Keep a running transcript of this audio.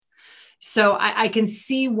So I can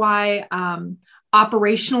see why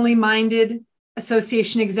operationally minded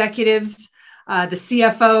association executives, the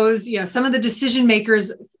CFOs, some of the decision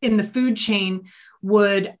makers in the food chain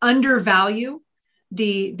would undervalue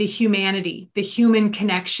the humanity, the human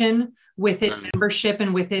connection within membership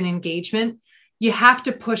and within engagement. You have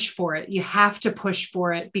to push for it. You have to push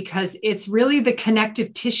for it because it's really the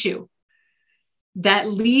connective tissue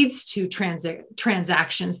that leads to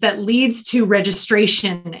transactions, that leads to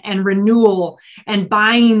registration and renewal and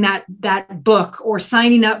buying that book or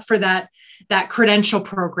signing up for that credential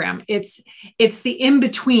program. It's the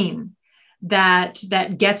in-between that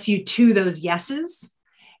gets you to those yeses,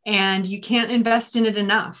 and you can't invest in it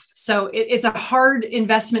enough. So it's a hard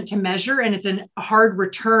investment to measure, and it's a hard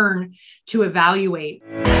return to evaluate.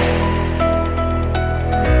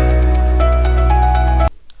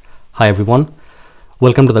 Hi, everyone.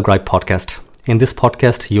 Welcome to the Gripe Podcast. In this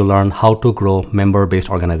podcast, you learn how to grow member-based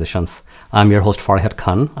organizations. I'm your host, Farhad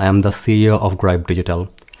Khan. I am the CEO of Gripe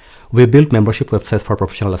Digital. We build membership websites for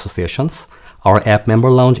professional associations. Our app Member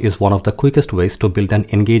Lounge is one of the quickest ways to build an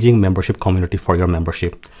engaging membership community for your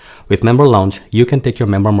membership. With Member Lounge, you can take your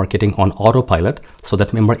member marketing on autopilot so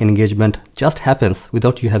that member engagement just happens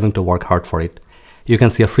without you having to work hard for it. You can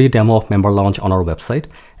see a free demo of Member Lounge on our website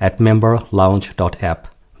at memberlounge.app.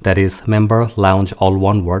 That is Member Lounge, all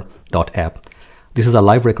one word, .app. This is a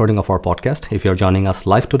live recording of our podcast. If you're joining us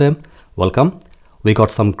live today, welcome. We got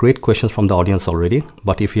some great questions from the audience already,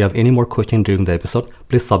 but if you have any more questions during the episode,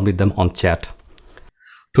 please submit them on chat.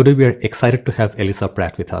 Today, we are excited to have Elisa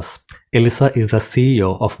Pratt with us. Elisa is the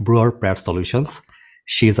CEO of Brewer Pratt Solutions.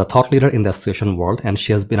 She is a thought leader in the association world, and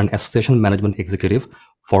she has been an association management executive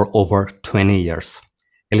for over 20 years.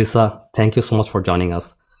 Elisa, thank you so much for joining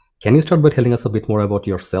us. Can you start by telling us a bit more about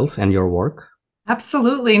yourself and your work?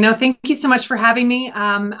 Absolutely. No, thank you so much for having me.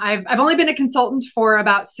 I've only been a consultant for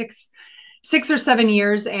about six or 7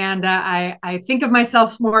 years, and I think of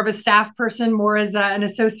myself more of a staff person, more as an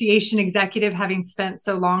association executive, having spent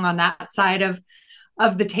so long on that side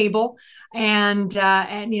of the table. And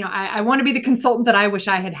I want to be the consultant that I wish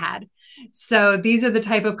I had had. So these are the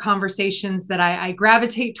type of conversations that I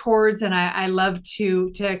gravitate towards, and I love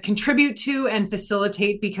to contribute to and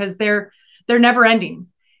facilitate because they're never ending.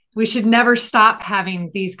 We should never stop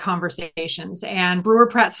having these conversations. And Brewer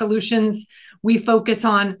Pratt Solutions, we focus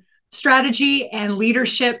on strategy and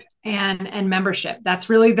leadership and membership. That's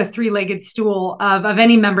really the three-legged stool of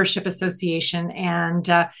any membership association, and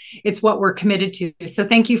it's what we're committed to. So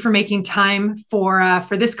thank you for making time for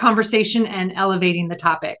this conversation and elevating the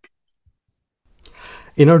topic.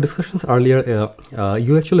 In our discussions earlier,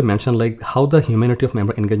 you actually mentioned how the humanity of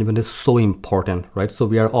member engagement is so important, right? So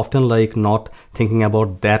we are often not thinking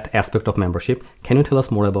about that aspect of membership. Can you tell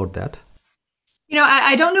us more about that?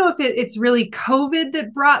 I don't know if it's really COVID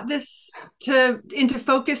that brought this into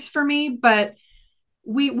focus for me, but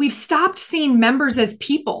we've stopped seeing members as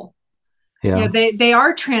people. Yeah. They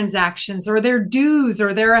are transactions, or they're dues,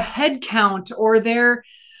 or they're a head count, or they're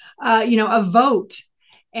a vote.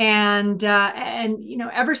 And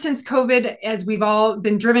ever since COVID, as we've all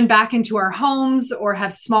been driven back into our homes or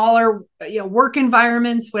have smaller, work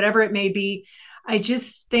environments, whatever it may be, I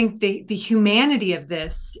just think the humanity of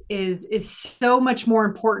this is so much more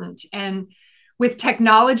important. And with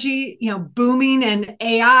technology, booming, and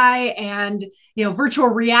AI and, virtual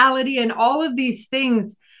reality and all of these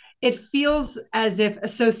things, it feels as if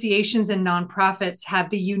associations and nonprofits have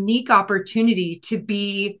the unique opportunity to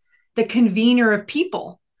be the convener of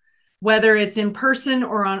people, whether it's in person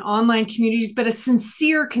or on online communities, but a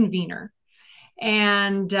sincere convener.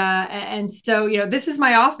 And so, this is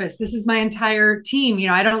my office. This is my entire team.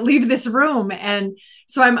 I don't leave this room. And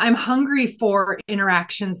so I'm hungry for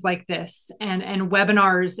interactions like this and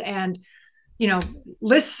webinars and,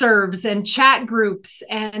 listservs and chat groups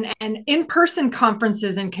and in-person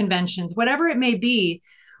conferences and conventions, whatever it may be.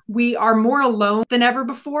 We are more alone than ever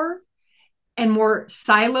before, and more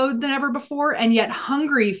siloed than ever before, and yet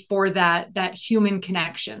hungry for that human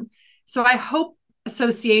connection. So I hope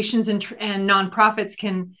associations and nonprofits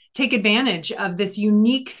can take advantage of this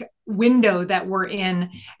unique window that we're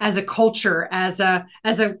in as a culture, as a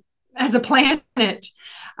planet,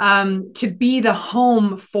 to be the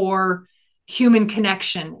home for human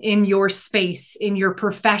connection in your space, in your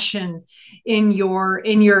profession, in your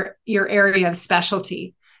area of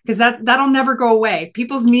specialty. Because that'll never go away.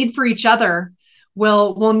 People's need for each other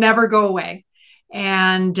will never go away,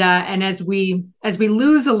 and as we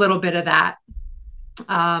lose a little bit of that,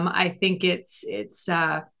 I think it's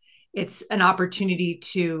an opportunity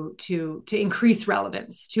to increase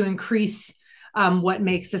relevance, to increase what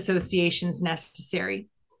makes associations necessary.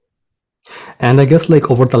 And I guess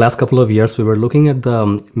like over the last couple of years, we were looking at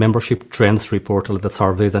the membership trends report, like the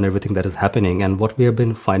surveys and everything that is happening. And what we have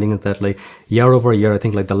been finding is that like year over year, I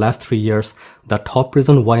think like the last 3 years, the top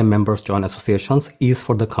reason why members join associations is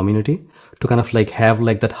for the community to kind of like have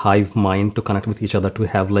like that hive mind to connect with each other, to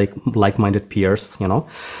have like-minded peers, you know.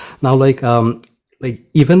 Now like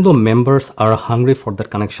even though members are hungry for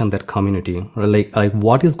that connection, that community, like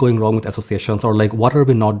what is going wrong with associations, or like what are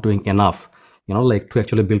we not doing enough, you know, like to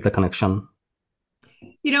actually build the connection?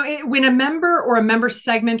 When a member or a member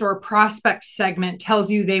segment or a prospect segment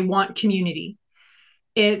tells you they want community,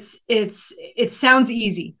 it sounds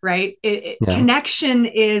easy, right? Yeah. Connection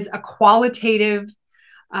is a qualitative,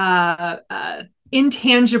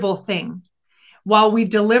 intangible thing. While we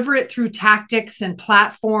deliver it through tactics and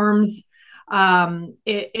platforms,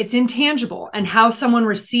 it's intangible, and how someone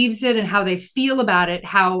receives it and how they feel about it,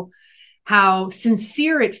 how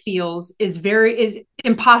sincere it feels is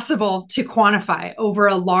impossible to quantify over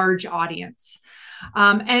a large audience.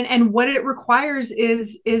 And what it requires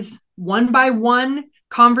is one by one,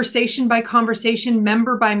 conversation by conversation,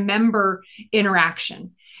 member by member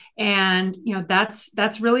interaction. And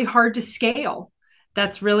that's really hard to scale.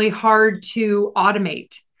 That's really hard to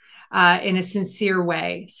automate in a sincere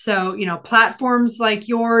way. So, platforms like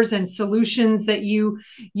yours and solutions that you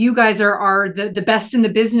guys are the best in the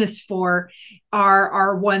business for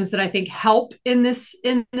are ones that I think help in this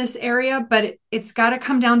area. But it's got to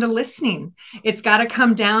come down to listening. It's got to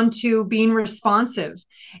come down to being responsive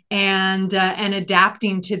and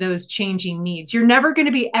adapting to those changing needs. You're never going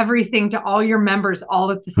to be everything to all your members all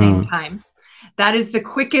at the same time. That is the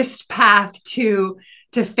quickest path to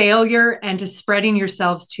failure and to spreading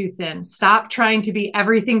yourselves too thin. Stop trying to be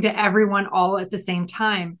everything to everyone all at the same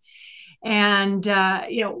time. And,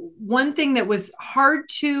 one thing that was hard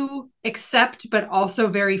to accept, but also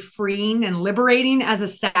very freeing and liberating as a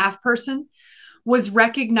staff person, was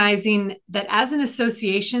recognizing that as an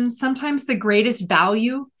association, sometimes the greatest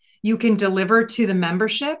value you can deliver to the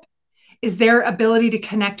membership is their ability to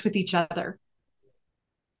connect with each other.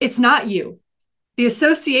 It's not you. The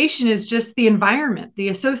association is just the environment. The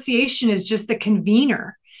association is just the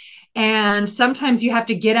convener. And sometimes you have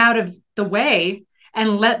to get out of the way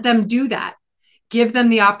and let them do that. Give them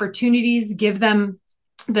the opportunities, give them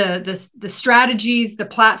the strategies, the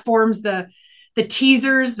platforms, the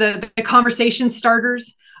teasers, the conversation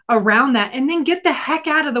starters around that, and then get the heck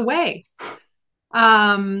out of the way.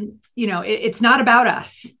 It's not about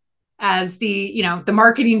us as the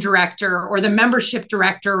marketing director or the membership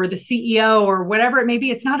director or the CEO or whatever it may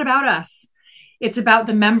be. It's not about us. It's about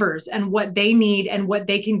the members and what they need and what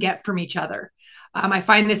they can get from each other. I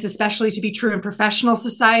find this especially to be true in professional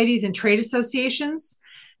societies and trade associations.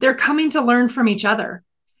 They're coming to learn from each other.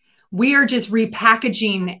 We are just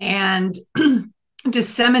repackaging and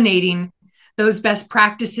disseminating those best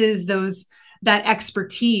practices, that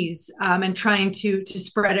expertise, and trying to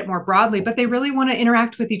spread it more broadly, but they really want to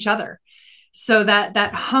interact with each other. So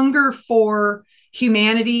that hunger for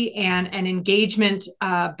humanity and engagement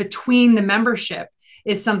between the membership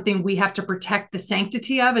is something we have to protect the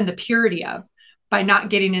sanctity of and the purity of by not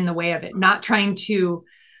getting in the way of it, not trying to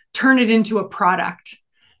turn it into a product.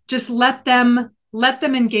 Just let them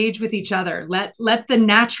engage with each other. Let the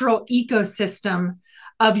natural ecosystem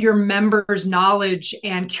of your members' knowledge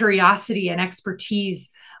and curiosity and expertise,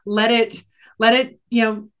 let it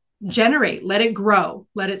generate, let it grow,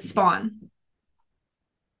 let it spawn.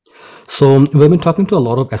 So we've been talking to a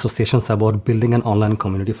lot of associations about building an online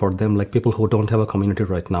community for them, like people who don't have a community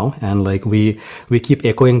right now. And like we keep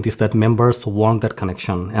echoing this, that members want that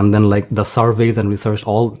connection. And then like the surveys and research,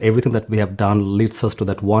 everything that we have done leads us to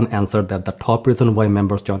that one answer, that the top reason why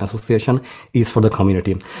members join association is for the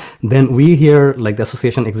community. Then we hear like the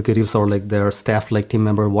association executives or like their staff, like team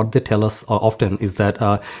member, what they tell us often is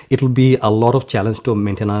that it will be a lot of challenge to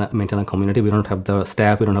maintain a community. We don't have the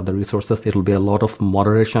staff, we don't have the resources. It will be a lot of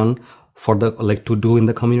moderation for the to do in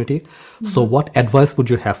the community. Mm-hmm. So what advice would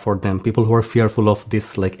you have for them, people who are fearful of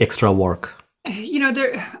this extra work?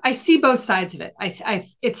 I see both sides of it.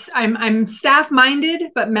 I'm staff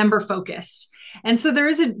minded but member focused, and so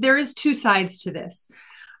there is two sides to this.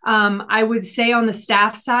 I would say on the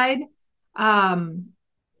staff side,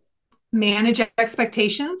 manage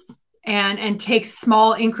expectations and take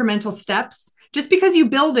small incremental steps. Just because you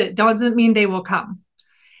build it doesn't mean they will come.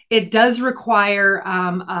 It does require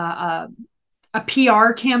a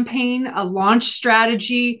PR campaign, a launch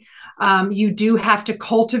strategy. You do have to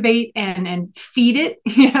cultivate and feed it.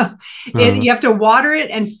 You have to water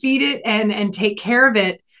it and feed it and take care of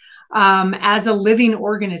it as a living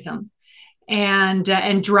organism,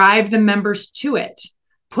 and drive the members to it.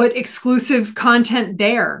 Put exclusive content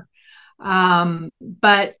there.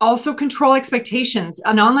 but also control expectations.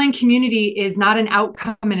 An online community is not an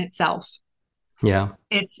outcome in itself. Yeah.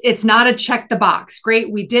 It's not a check the box.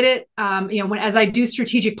 Great, we did it. As I do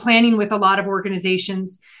strategic planning with a lot of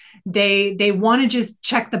organizations, they want to just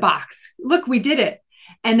check the box. Look, we did it.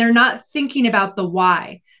 And they're not thinking about the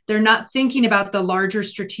why. They're not thinking about the larger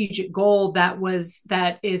strategic goal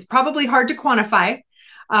that is probably hard to quantify,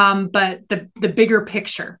 but the bigger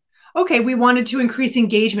picture. Okay, we wanted to increase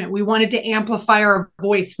engagement. We wanted to amplify our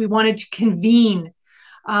voice. We wanted to convene.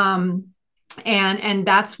 And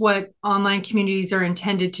that's what online communities are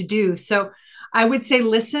intended to do. So I would say,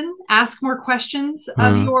 listen, ask more questions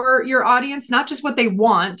of your audience, not just what they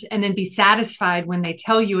want, and then be satisfied when they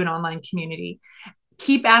tell you an online community.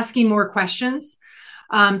 Keep asking more questions.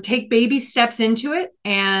 Take baby steps into it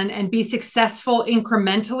and be successful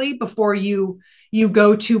incrementally before you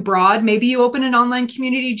go too broad. Maybe you open an online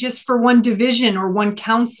community just for one division or one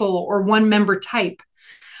council or one member type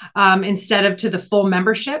instead of to the full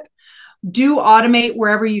membership. Do automate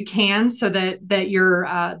wherever you can so that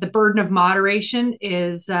your the burden of moderation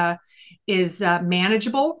is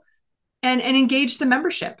manageable, and engage the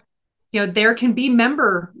membership. There can be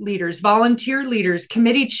member leaders, volunteer leaders,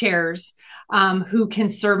 committee chairs who can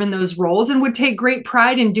serve in those roles and would take great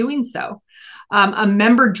pride in doing so. A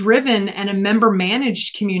member-driven and a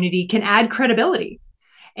member-managed community can add credibility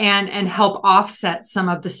and help offset some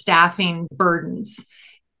of the staffing burdens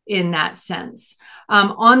in that sense.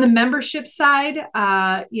 On the membership side,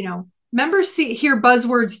 members hear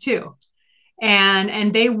buzzwords too.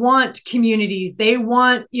 And they want communities, they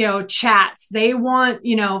want, chats, they want,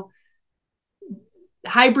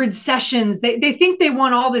 hybrid sessions. They think they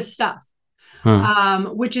want all this stuff,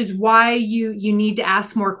 which is why you need to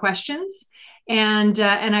ask more questions. And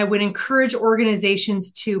I would encourage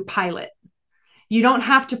organizations to pilot. You don't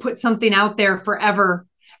have to put something out there forever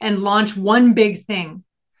and launch one big thing.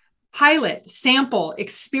 Pilot, sample,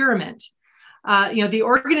 experiment. The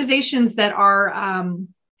organizations that are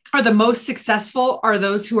the most successful are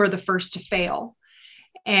those who are the first to fail.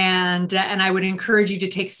 And I would encourage you to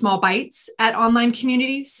take small bites at online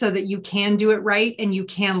communities so that you can do it right and you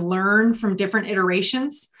can learn from different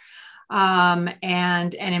iterations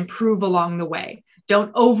and improve along the way.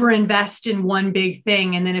 Don't overinvest in one big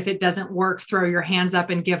thing, and then if it doesn't work, throw your hands up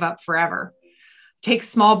and give up forever. Take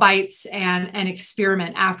small bites and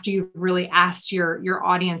experiment after you've really asked your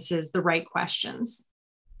audiences the right questions.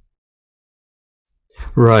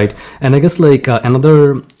 Right. And I guess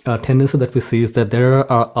another tendency that we see is that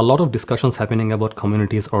there are a lot of discussions happening about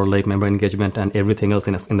communities or member engagement and everything else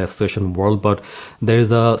in the association world, but there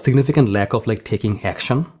is a significant lack of taking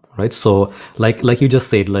action. Right. So like you just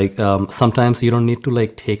said, sometimes you don't need to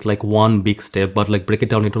take one big step, but break it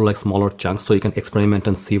down into smaller chunks so you can experiment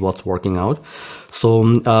and see what's working out.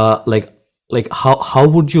 So how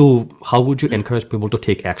would you encourage people to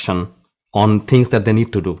take action on things that they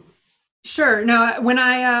need to do? Sure. Now, when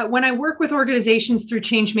I work with organizations through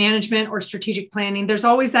change management or strategic planning, there's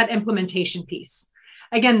always that implementation piece.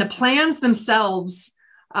 Again, the plans themselves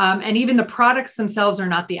and even the products themselves are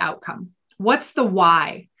not the outcome. What's the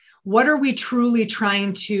why? What are we truly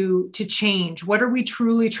trying to change? What are we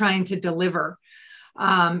truly trying to deliver?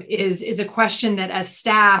 Is a question that as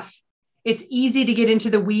staff, it's easy to get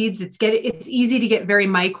into the weeds. It's easy to get very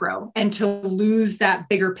micro and to lose that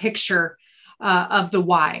bigger picture of the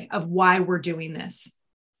why, of why we're doing this.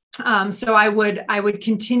 So I would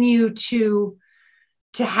continue to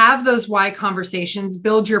have those why conversations,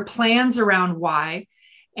 build your plans around why,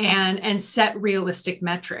 and set realistic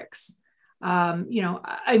metrics.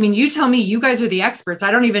 You tell me, you guys are the experts.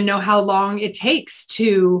 I don't even know how long it takes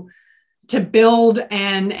to build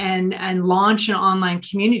and launch an online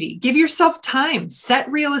community. Give yourself time, set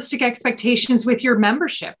realistic expectations with your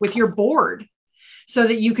membership, with your board, so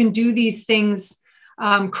that you can do these things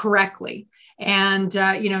correctly. And,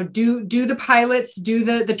 do the pilots, do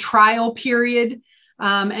the trial period,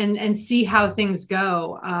 and see how things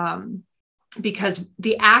go. Because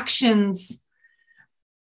the actions,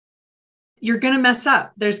 you're going to mess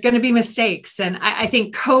up. There's going to be mistakes. And I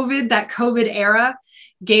think that COVID era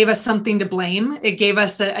gave us something to blame. It gave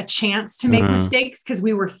us a chance to make mistakes because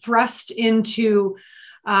we were thrust into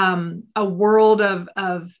a world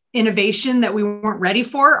of innovation that we weren't ready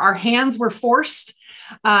for. Our hands were forced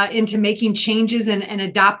into making changes and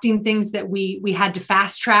adopting things that we had to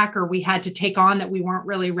fast track or we had to take on that we weren't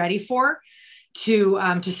really ready for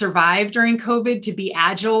to survive during COVID, to be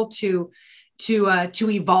agile, to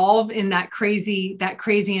evolve in that crazy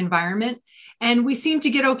environment. And we seem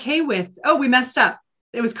to get okay with, we messed up.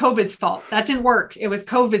 It was COVID's fault. That didn't work. It was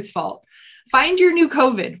COVID's fault. find your new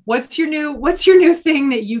COVID. What's your new thing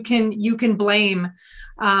that you can blame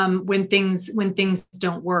when things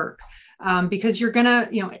don't work? Because you're gonna,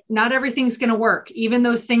 not everything's gonna work. Even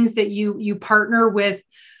those things that you partner with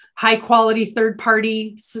high quality third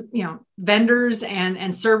party, vendors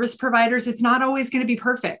and service providers, it's not always going to be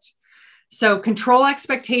perfect. So control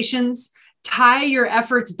expectations, tie your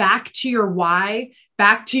efforts back to your why,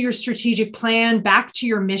 back to your strategic plan, back to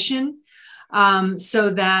your mission,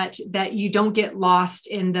 so that you don't get lost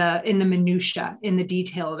in the minutia, in the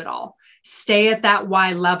detail of it all. Stay at that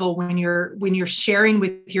why level when you're sharing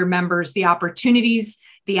with your members the opportunities,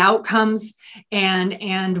 the outcomes,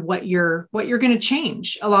 and what you're going to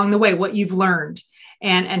change along the way, what you've learned,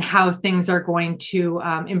 and how things are going to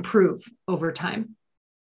improve over time.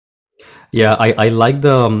 Yeah, I like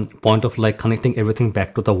the point of like connecting everything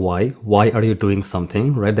back to the why. Why are you doing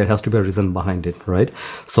something, right? There has to be a reason behind it, right?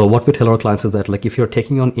 So what we tell our clients is that like if you're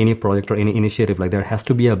taking on any project or any initiative, like there has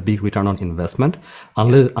to be a big return on investment.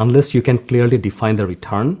 Unless you can clearly define the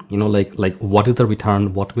return, like what is the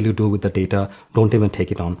return? What will you do with the data? Don't even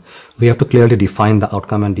take it on. We have to clearly define the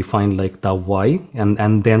outcome and define like the why,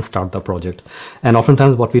 and then start the project. And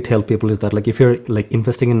oftentimes what we tell people is that like if you're like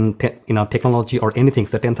investing in a technology or anything,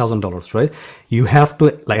 say $10,000, right? You have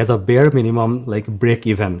to, like as a bare minimum, like break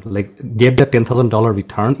even, like get the $10,000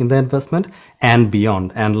 return in the investment and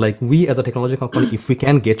beyond. And like we as a technology company, if we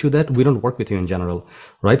can get you that, we don't work with you in general,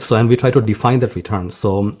 right? So, and we try to define that return.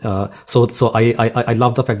 So I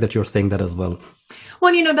love the fact that you're saying that as well.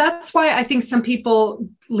 Well, that's why I think some people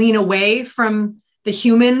lean away from the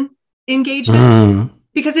human engagement.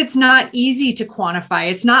 Because it's not easy to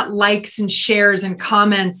quantify. It's not likes and shares and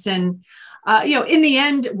comments. And, in the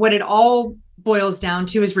end, what it all boils down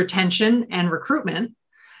to is retention and recruitment.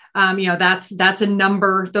 That's a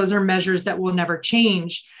number. Those are measures that will never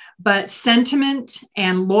change. But sentiment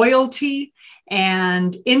and loyalty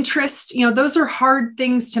and interest, those are hard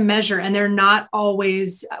things to measure. And they're not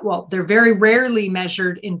always, they're very rarely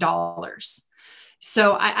measured in dollars.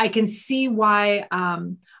 So I can see why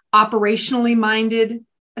operationally minded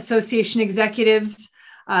association executives,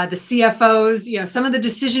 the CFOs, some of the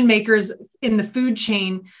decision makers in the food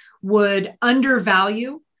chain would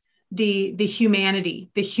undervalue the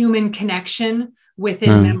humanity, the human connection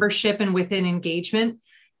within membership and within engagement.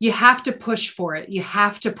 You have to push for it. You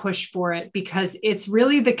have to push for it because it's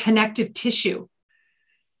really the connective tissue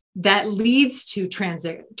that leads to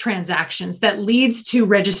transactions, that leads to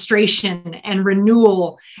registration and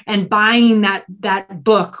renewal and buying that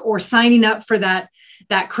book or signing up for that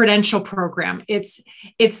credential program. It's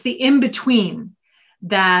the in-between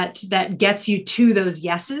that gets you to those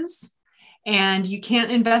yeses, and you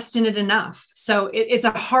can't invest in it enough. So it's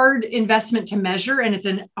a hard investment to measure, and it's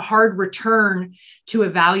a hard return to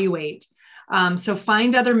evaluate. So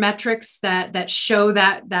find other metrics that show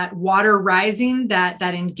that water rising, that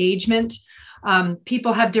engagement.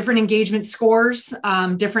 People have different engagement scores.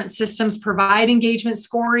 Different systems provide engagement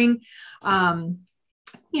scoring. In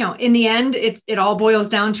the end, it all boils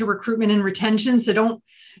down to recruitment and retention. So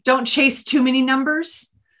don't chase too many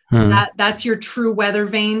numbers. That's your true weather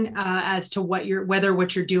vane as to whether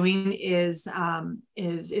what you're doing is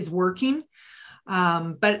working.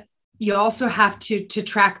 But you also have to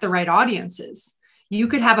track the right audiences. You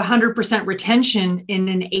could have 100% retention in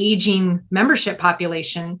an aging membership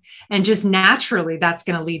population, and just naturally that's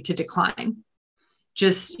going to lead to decline.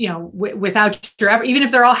 Just, without your effort, even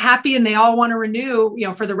if they're all happy and they all want to renew,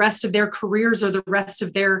 for the rest of their careers or the rest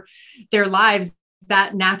of their lives,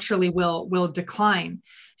 that naturally will decline.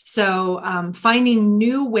 So finding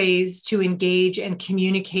new ways to engage and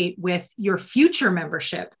communicate with your future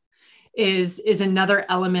membership is another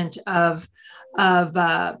element of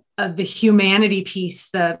the humanity piece,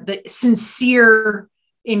 the sincere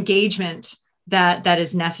engagement that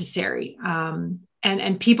is necessary.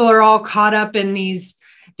 And people are all caught up in these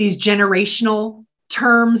generational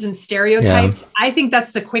terms and stereotypes. Yeah. I think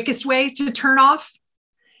that's the quickest way to turn off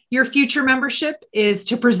your future membership, is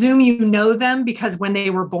to presume you know them because when they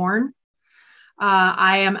were born.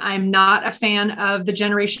 I'm not a fan of the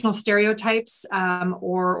generational stereotypes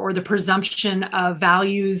or the presumption of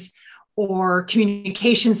values or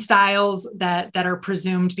communication styles that are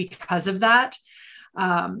presumed because of that.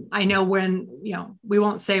 I know when, we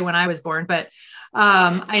won't say when I was born, but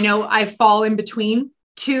I know I fall in between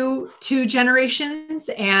two generations.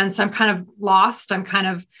 And so I'm kind of lost. I'm kind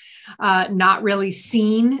of not really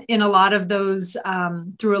seen in a lot of those,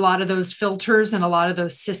 through a lot of those filters and a lot of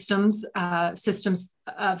those systems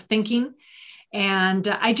of thinking. And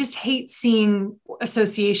I just hate seeing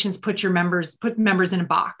associations put members in a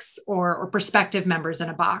box or prospective members in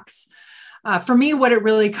a box. For me, what it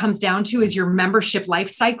really comes down to is your membership life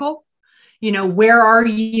cycle. Where are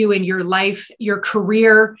you in your life, your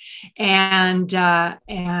career, and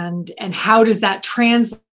how does that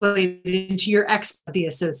translate into your exit of the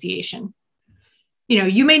association?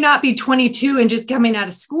 You may not be 22 and just coming out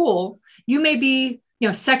of school. You may be,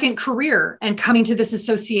 second career and coming to this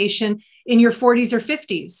association in your 40s or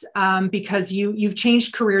 50s because you've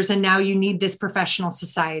changed careers and now you need this professional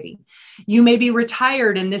society. You may be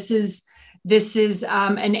retired and this is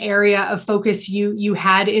an area of focus you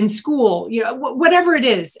had in school. Whatever it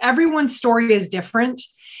is, everyone's story is different,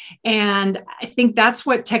 and I think that's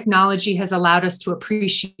what technology has allowed us to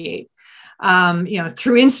appreciate.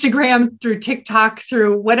 Through Instagram, through TikTok,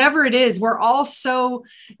 through whatever it is, we're all so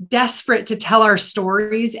desperate to tell our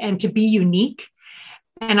stories and to be unique.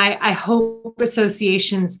 And I hope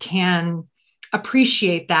associations can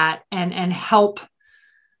appreciate that and help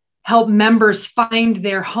members find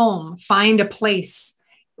their home, find a place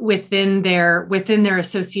within their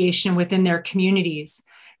association, within their communities,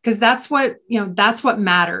 because that's what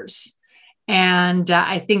matters. And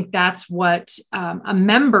I think that's what a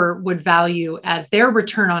member would value as their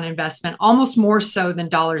return on investment, almost more so than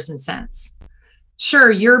dollars and cents.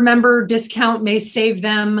 Sure, your member discount may save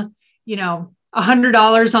them,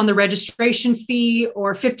 $100 on the registration fee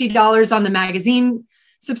or $50 on the magazine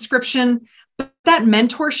subscription. But that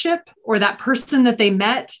mentorship or that person that they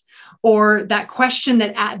met or that question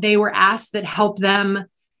that they were asked that helped them,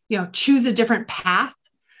 choose a different path.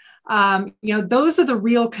 Those are the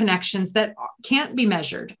real connections that can't be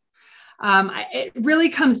measured. It really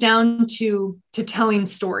comes down to telling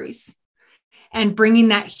stories and bringing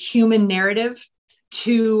that human narrative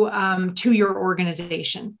to your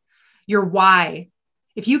organization, your why.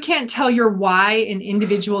 If you can't tell your why in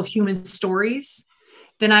individual human stories,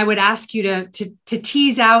 then I would ask you to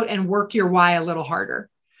tease out and work your why a little harder.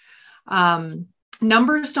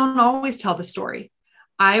 Numbers don't always tell the story.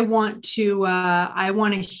 I want to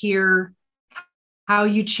hear how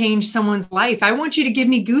you change someone's life. I want you to give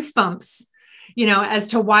me goosebumps, as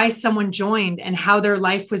to why someone joined and how their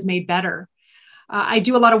life was made better. I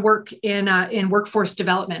do a lot of work in workforce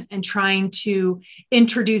development and trying to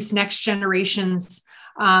introduce next generations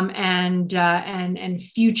and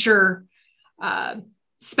future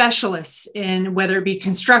specialists in whether it be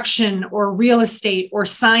construction or real estate or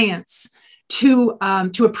science to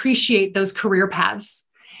appreciate those career paths.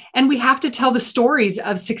 And we have to tell the stories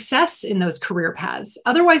of success in those career paths.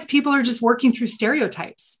 Otherwise, people are just working through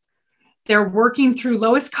stereotypes. They're working through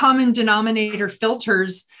lowest common denominator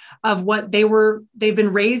filters of what they've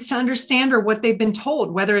been raised to understand or what they've been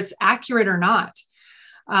told, whether it's accurate or not.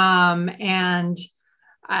 And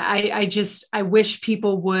I wish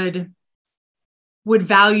people would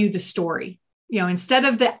value the story. Instead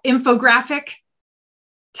of the infographic,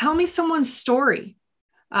 tell me someone's story.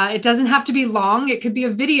 It doesn't have to be long. It could be a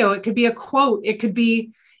video. It could be a quote. It could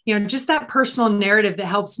be, just that personal narrative that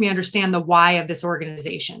helps me understand the why of this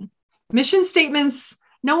organization. Mission statements,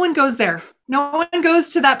 no one goes there. No one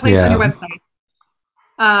goes to that place on your website.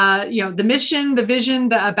 The mission, the vision,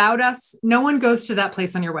 the about us, no one goes to that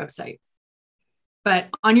place on your website. But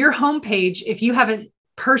on your homepage, if you have a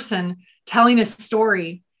person telling a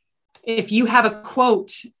story, if you have a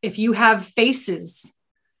quote, if you have faces,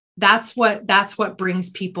 that's what brings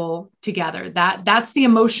people together. That's the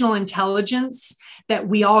emotional intelligence that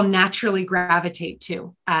we all naturally gravitate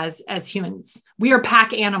to as humans. We are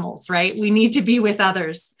pack animals, right? We need to be with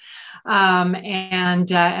others.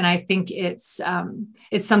 And I think it's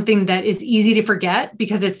something that is easy to forget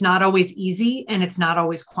because it's not always easy and it's not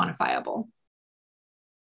always quantifiable.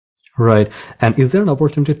 Right. And is there an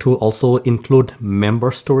opportunity to also include member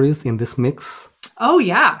stories in this mix? Oh,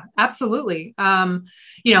 yeah, absolutely.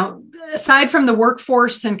 Aside from the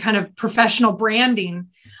workforce and kind of professional branding,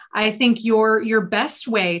 I think your best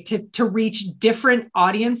way to reach different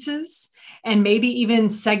audiences and maybe even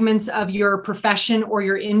segments of your profession or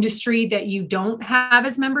your industry that you don't have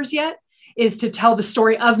as members yet is to tell the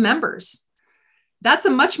story of members. That's a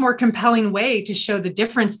much more compelling way to show the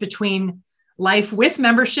difference between life with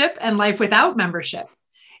membership and life without membership,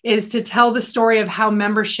 is to tell the story of how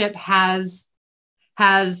membership has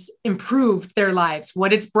improved their lives,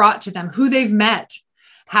 what it's brought to them, who they've met,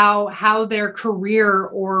 how their career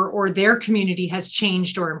or their community has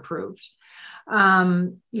changed or improved.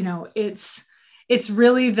 It's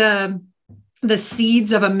really the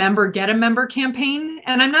seeds of a member get a member campaign.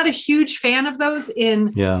 And I'm not a huge fan of those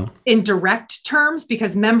in direct terms,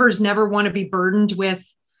 because members never want to be burdened with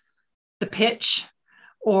the pitch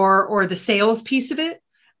or the sales piece of it.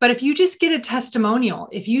 But if you just get a testimonial,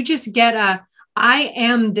 if you just get I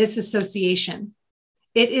am this association,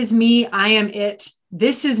 It is me. I am it.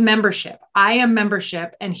 This is membership. I am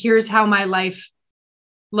membership. And here's how my life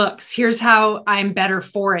looks. Here's how I'm better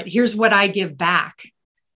for it. Here's what I give back.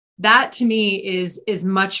 That to me is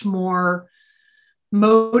much more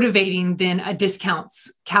motivating than a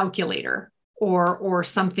discounts calculator or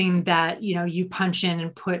something that, you punch in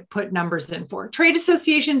and put numbers in for. Trade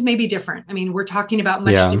associations may be different. I mean, we're talking about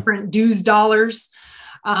much different dues dollars,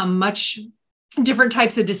 much different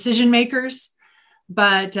types of decision makers.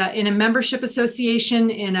 But in a membership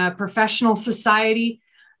association, in a professional society,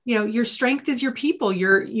 your strength is your people.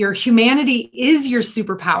 Your humanity is your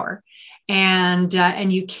superpower, and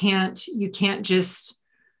you can't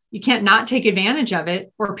not take advantage of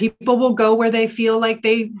it, or people will go where they feel like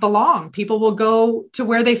they belong. People will go to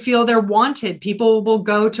where they feel they're wanted. People will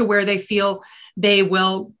go to where they feel they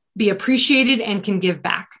will be appreciated and can give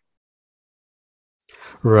back.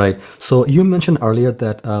 Right. So you mentioned earlier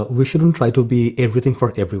that we shouldn't try to be everything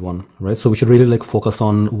for everyone, right? So we should really focus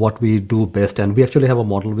on what we do best. And we actually have a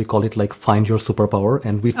model, we call it find your superpower.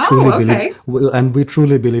 And we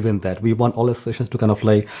truly believe in that. We want all associations to kind of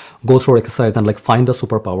go through our exercise and find the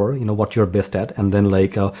superpower, what you're best at, and then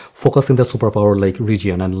focus in the superpower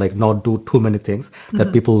region and not do too many things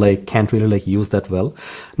that people can't really use that well.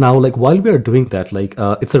 Now, while we are doing that,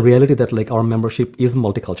 it's a reality that our membership is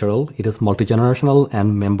multicultural, it is multi-generational,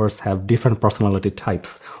 and members have different personality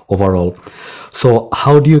types overall. So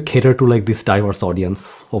how do you cater to this diverse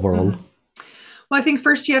audience overall? Well, I think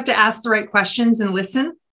first you have to ask the right questions and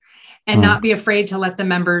listen, and not be afraid to let the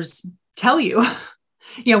members tell you.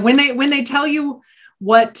 When they tell you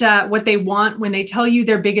what they want, when they tell you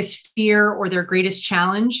their biggest fear or their greatest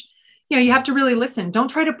challenge, you have to really listen. Don't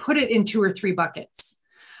try to put it in 2 or 3 buckets.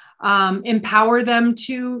 Empower them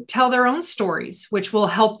to tell their own stories, which will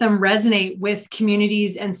help them resonate with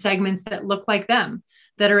communities and segments that look like them,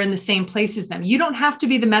 that are in the same place as them. You don't have to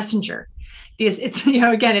be the messenger.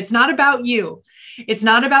 It's not about you. It's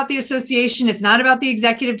not about the association. It's not about the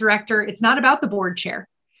executive director. It's not about the board chair.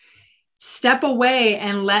 Step away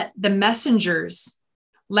and let the members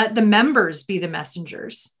be the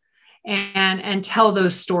messengers and tell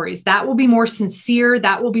those stories. That will be more sincere.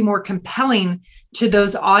 That will be more compelling to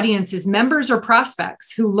those audiences, members or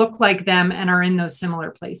prospects who look like them and are in those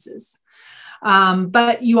similar places.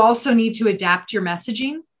 But you also need to adapt your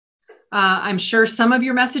messaging. I'm sure some of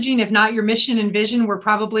your messaging, if not your mission and vision,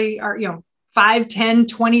 are 5, 10,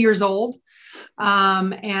 20 years old.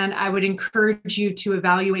 And I would encourage you to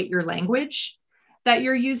evaluate your language that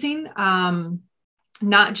you're using.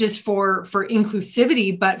 Not just for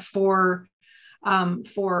inclusivity, but for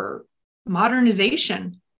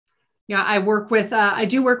modernization. I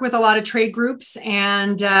do work with a lot of trade groups,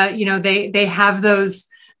 and they have those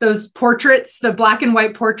portraits, the black and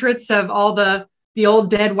white portraits of all the old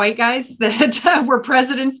dead white guys that were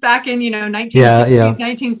presidents back in 1960s,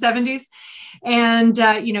 1970s. And,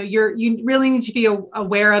 you really need to be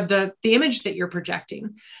aware of the image that you're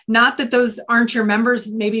projecting. Not that those aren't your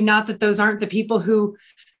members, maybe not that those aren't the people who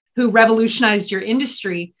revolutionized your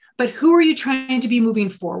industry, but who are you trying to be moving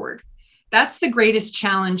forward? That's the greatest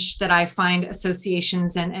challenge that I find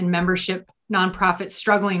associations and membership nonprofits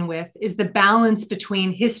struggling with, is the balance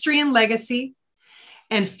between history and legacy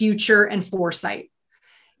and future and foresight.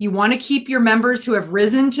 You want to keep your members who have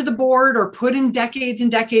risen to the board or put in decades and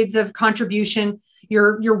decades of contribution,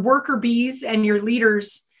 your worker bees and your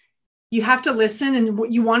leaders. You have to listen, and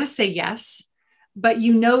you want to say yes, but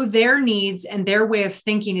their needs and their way of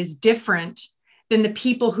thinking is different than the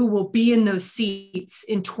people who will be in those seats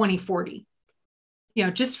in 2040,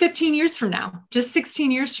 just 15 years from now, just 16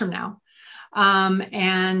 years from now.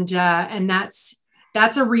 And that's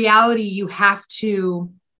a reality you're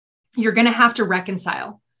going to have to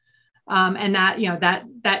reconcile. And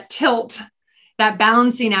that tilt, that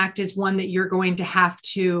balancing act is one that you're going to have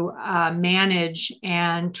to manage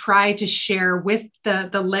and try to share with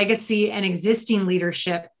the legacy and existing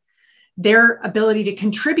leadership, their ability to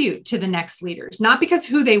contribute to the next leaders, not because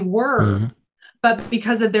who they were, but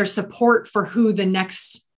because of their support for who the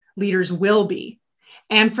next leaders will be,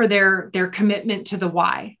 and for their commitment to the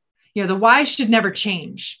why. The why should never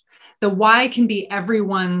change. The why can be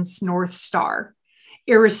everyone's North Star,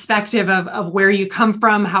 irrespective of where you come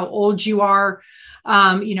from, how old you are,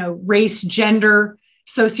 race, gender,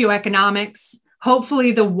 socioeconomics.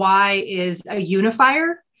 Hopefully the why is a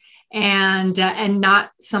unifier and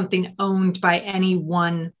not something owned by any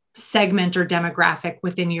one segment or demographic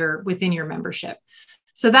within your membership.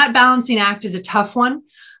 So that balancing act is a tough one.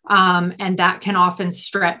 And that can often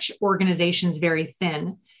stretch organizations very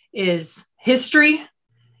thin, is history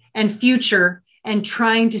and future, and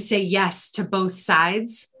trying to say yes to both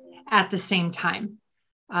sides at the same time.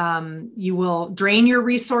 You will drain your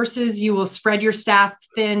resources, you will spread your staff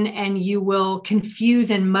thin, and you will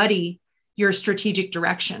confuse and muddy your strategic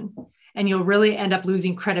direction. And you'll really end up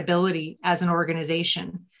losing credibility as an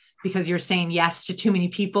organization because you're saying yes to too many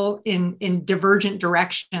people in divergent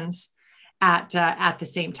directions at the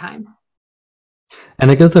same time.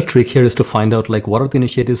 And I guess the trick here is to find out like what are the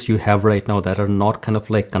initiatives you have right now that are not kind of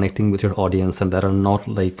like connecting with your audience and that are not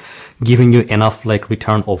like giving you enough like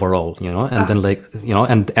return overall, and then like,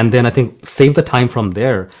 and then I think save the time from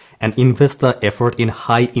there and invest the effort in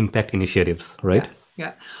high impact initiatives, right?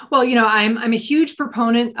 Yeah. Well, I'm a huge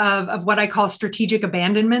proponent of what I call strategic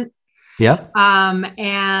abandonment. Yeah.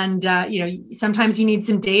 Sometimes you need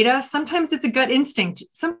some data. Sometimes it's a gut instinct.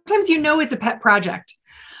 Sometimes it's a pet project.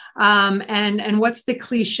 And what's the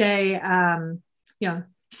cliche?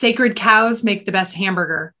 Sacred cows make the best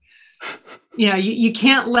hamburger. You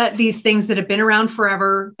can't let these things that have been around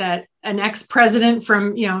forever, that an ex-president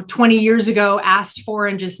from 20 years ago asked for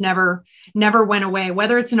and just never went away,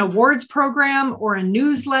 whether it's an awards program or a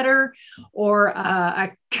newsletter or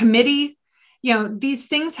a committee. These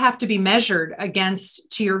things have to be measured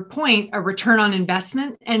against, to your point, a return on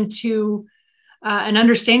investment and to an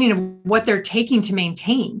understanding of what they're taking to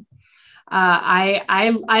maintain.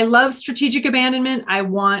 I love strategic abandonment. I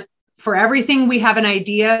want, for everything we have an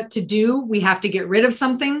idea to do, we have to get rid of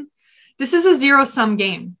something. This is a zero-sum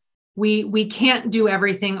game. We can't do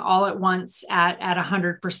everything all at once at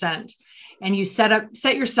 100%. And you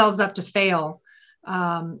set yourselves up to fail.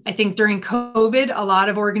 I think during COVID, a lot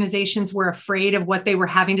of organizations were afraid of what they were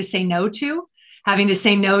having to say no to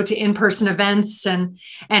in-person events and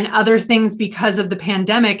other things because of the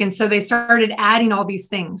pandemic. And so they started adding all these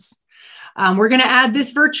things. We're going to add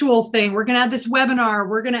this virtual thing. We're going to add this webinar.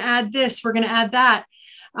 We're going to add this. We're going to add that.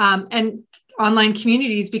 And online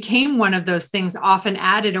communities became one of those things often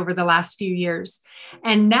added over the last few years.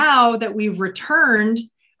 And now that we've returned,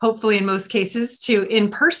 hopefully in most cases, to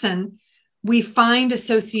in-person, we find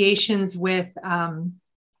associations with an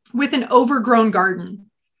overgrown garden.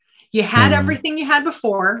 You had everything you had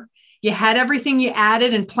before. You had everything you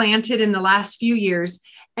added and planted in the last few years,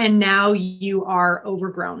 and now you are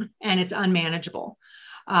overgrown and it's unmanageable.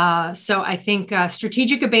 So I think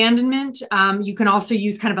strategic abandonment, you can also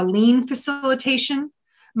use kind of a lean facilitation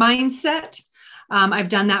mindset. I've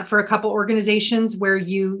done that for a couple organizations where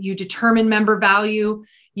you determine member value,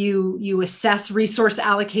 you assess resource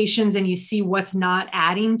allocations, and you see what's not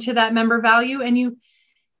adding to that member value, and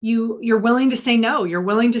you're willing to say no. You're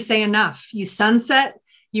willing to say enough. You sunset,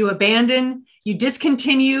 you abandon, you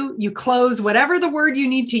discontinue, you close, whatever the word you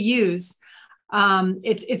need to use.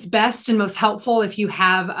 It's best and most helpful if you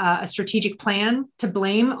have a strategic plan to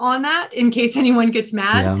blame on that in case anyone gets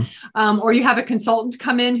mad, or you have a consultant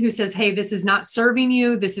come in who says, hey, this is not serving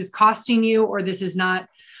you, this is costing you, or this is not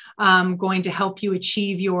going to help you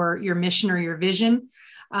achieve your mission or your vision.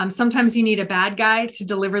 Sometimes you need a bad guy to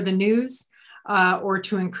deliver the news. Or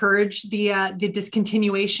to encourage the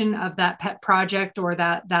discontinuation of that pet project or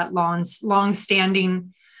that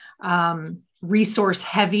long-standing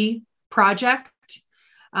resource-heavy project.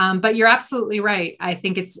 But you're absolutely right. I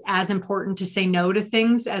think it's as important to say no to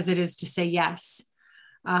things as it is to say yes.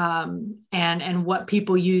 And what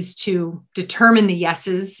people use to determine the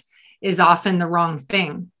yeses is often the wrong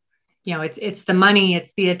thing. It's the money,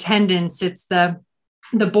 it's the attendance, it's the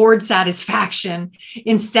board satisfaction,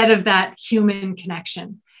 instead of that human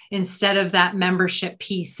connection, instead of that membership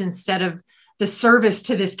piece, instead of the service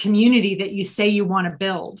to this community that you say you want to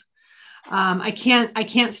build. I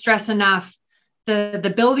can't stress enough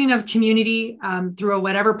the building of community through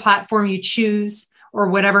whatever platform you choose or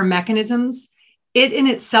whatever mechanisms. It in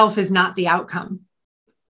itself is not the outcome.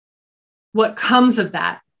 What comes of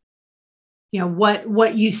that?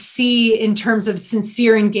 What you see in terms of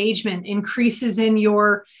sincere engagement, increases in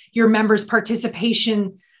your members'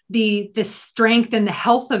 participation, the strength and the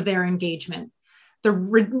health of their engagement, the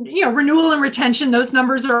renewal and retention. Those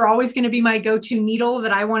numbers are always going to be my go-to needle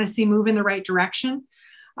that I want to see move in the right direction.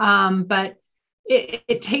 But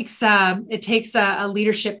it takes a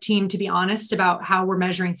leadership team to be honest about how we're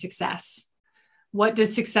measuring success. What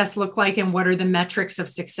does success look like, and what are the metrics of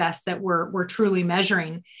success that we're truly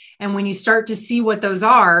measuring? And when you start to see what those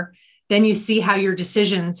are, then you see how your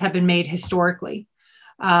decisions have been made historically.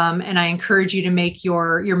 And I encourage you to make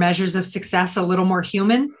your measures of success a little more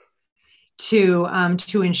human to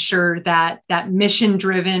ensure that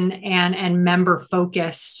mission-driven and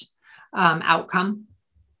member-focused outcome.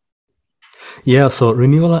 Yeah, so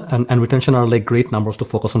renewal and retention are like great numbers to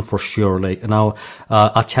focus on for sure. Like now,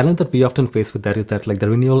 a challenge that we often face with that is that like the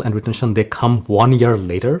renewal and retention, they come 1 year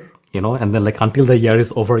later and then like until the year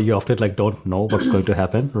is over, you often like don't know what's going to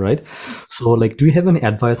happen, right? So like, do you have any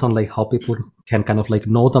advice on like how people can kind of like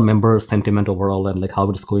know the member sentiment overall and like how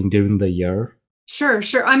it's going during the year? Sure.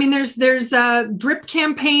 I mean, there's drip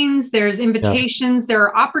campaigns, there's invitations, there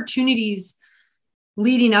are opportunities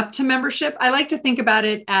leading up to membership. I like to think about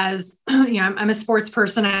it as, I'm a sports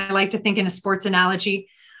person. I like to think in a sports analogy.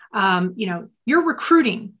 You're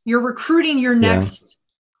recruiting your next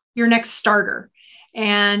starter.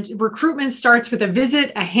 And recruitment starts with a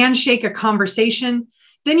visit, a handshake, a conversation.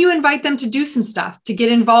 Then you invite them to do some stuff, to get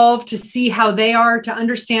involved, to see how they are, to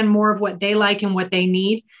understand more of what they like and what they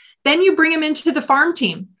need. Then you bring them into the farm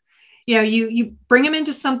team. You bring them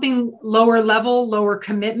into something lower level, lower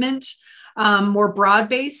commitment, more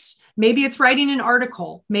broad-based. Maybe it's writing an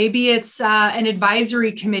article. Maybe it's an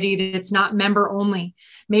advisory committee that's not member only.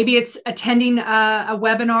 Maybe it's attending a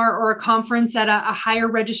webinar or a conference at a higher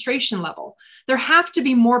registration level. There have to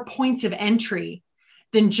be more points of entry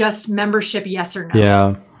than just membership, yes or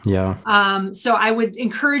no. Yeah. So I would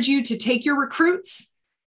encourage you to take your recruits,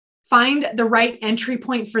 find the right entry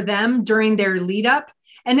point for them during their lead up.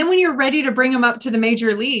 And then when you're ready to bring them up to the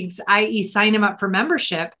major leagues, i.e. sign them up for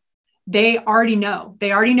membership, they already know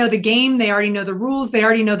the game. They already know the rules. They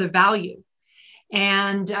already know the value.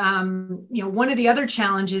 And, one of the other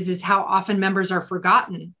challenges is how often members are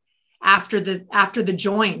forgotten after the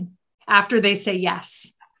join, after they say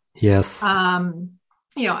yes. Yes.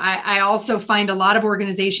 I also find a lot of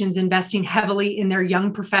organizations investing heavily in their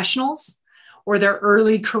young professionals or their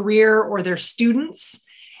early career or their students.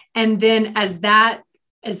 And then as that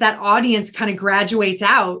audience kind of graduates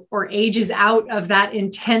out or ages out of that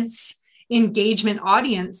intense engagement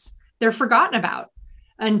audience, they're forgotten about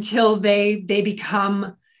until they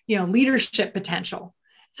become, leadership potential.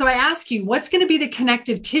 So I ask you, what's going to be the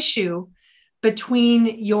connective tissue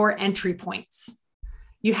between your entry points?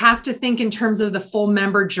 You have to think in terms of the full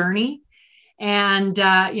member journey. And,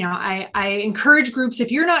 I encourage groups,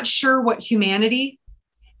 if you're not sure what humanity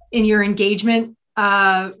in your engagement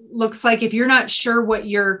looks like, if you're not sure what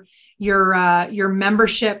your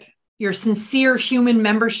membership, your sincere human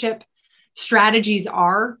membership strategies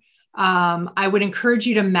are, I would encourage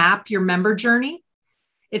you to map your member journey.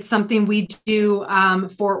 It's something we do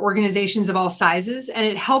for organizations of all sizes, and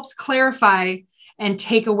it helps clarify and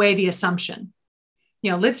take away the assumption.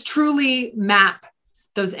 Let's truly map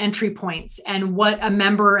those entry points and what a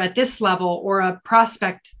member at this level or a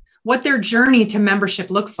prospect, what their journey to membership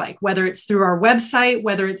looks like, whether it's through our website,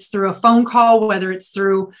 whether it's through a phone call, whether it's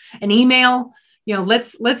through an email.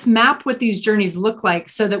 Let's map what these journeys look like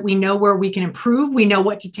so that we know where we can improve. We know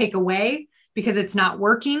what to take away because it's not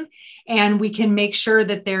working. And we can make sure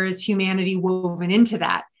that there is humanity woven into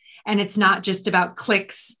that. And it's not just about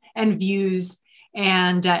clicks and views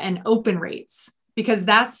and open rates, because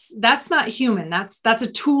that's not human. That's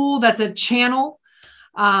a tool, that's a channel.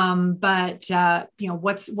 But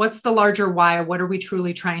what's the larger why? What are we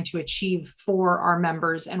truly trying to achieve for our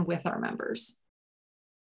members and with our members?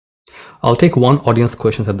 I'll take one audience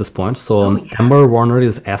question at this point. So Amber Warner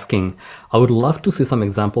is asking, I would love to see some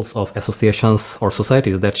examples of associations or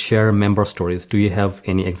societies that share member stories. Do you have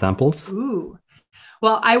any examples? Ooh.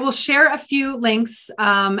 Well, I will share a few links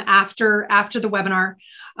after the webinar.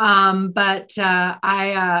 But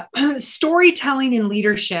storytelling in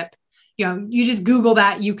leadership, you just Google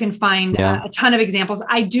that, you can find a ton of examples.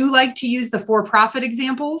 I do like to use the for-profit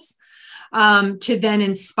examples to then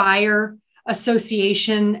inspire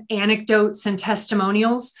association anecdotes and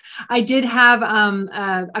testimonials. I did have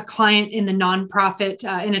a client in the nonprofit,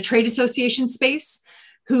 in a trade association space,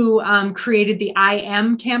 who created the I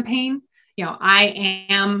Am campaign. I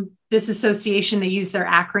am this association. They use their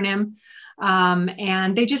acronym.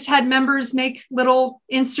 And they just had members make little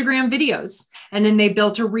Instagram videos, and then they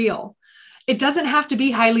built a reel. It doesn't have to be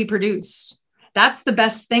highly produced. That's the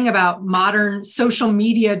best thing about modern social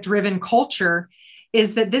media driven culture,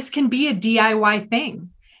 is that this can be a DIY thing.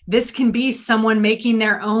 This can be someone making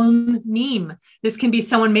their own meme. This can be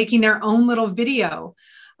someone making their own little video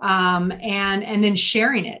and then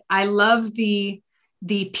sharing it. I love the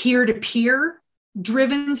peer-to-peer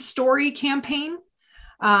driven story campaign.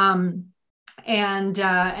 And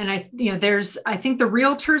I think the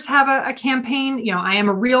realtors have a campaign, I am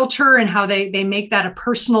a realtor, and how they make that a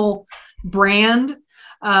personal brand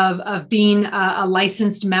of being a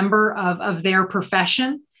licensed member of their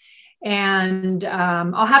profession. And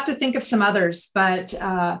I'll have to think of some others, but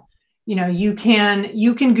you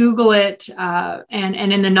can Google it, and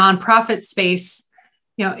in the nonprofit space,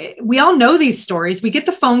 we all know these stories. We get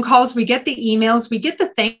the phone calls, we get the emails, we get the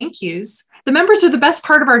thank yous. the members are the best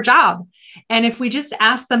part of our job. And if we just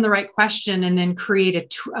ask them the right question and then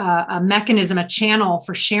create a mechanism, a channel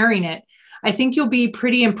for sharing it, I think you'll be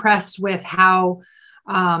pretty impressed with how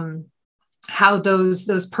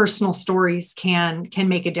those personal stories can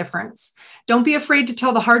make a difference. Don't be afraid to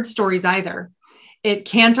tell the hard stories either. It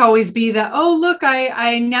can't always be the, oh, look,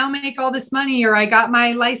 I now make all this money, or I got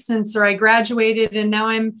my license, or I graduated and now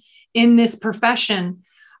I'm in this profession.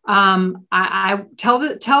 I tell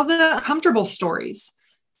the comfortable stories,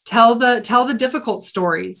 tell the difficult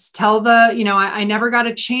stories, I never got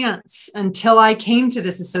a chance until I came to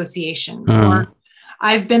this association, or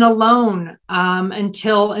I've been alone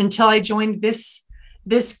until I joined this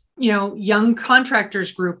young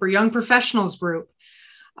contractors group or young professionals group.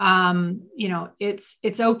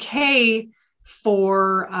 It's okay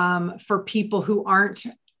for people who aren't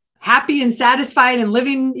happy and satisfied and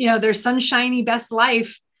living, their sunshiny best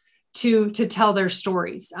life to tell their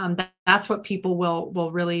stories. That's what people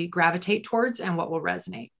will really gravitate towards and what will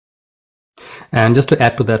resonate. And just to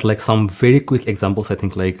add to that, like some very quick examples, I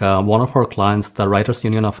think like one of our clients, the Writers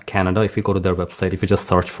Union of Canada, if you go to their website, if you just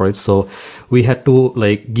search for it. So we had to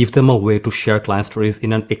like give them a way to share client stories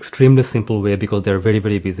in an extremely simple way because they're very,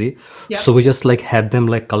 very busy. Yep. So we just like had them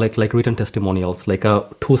like collect like written testimonials, like a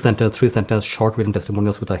 2-sentence, 3-sentence short written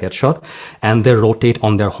testimonials with a headshot, and they rotate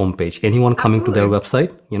on their homepage. Anyone coming to their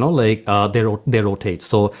website, they rotate.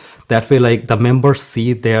 So that way, like the members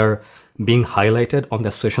see their being highlighted on the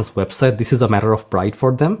association's website. This is a matter of pride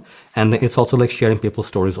for them. And it's also like sharing people's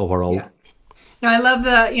stories overall. Yeah. No, I love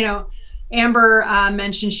Amber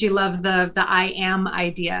mentioned she loved the I am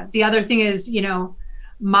idea. The other thing is,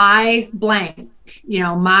 my blank,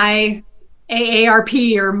 my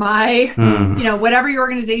AARP or my, whatever your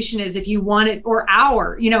organization is, if you want it, or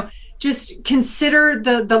our, just consider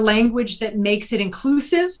the language that makes it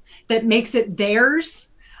inclusive, that makes it theirs.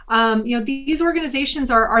 These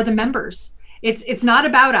organizations are the members. It's not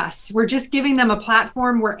about us. We're just giving them a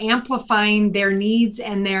platform. We're amplifying their needs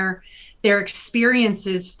and their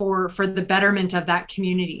experiences for the betterment of that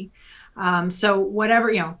community. So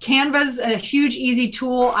whatever, Canva's a huge, easy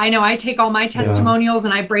tool. I know I take all my testimonials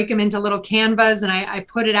and I break them into little Canvas and I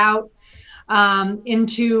put it out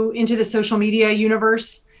into the social media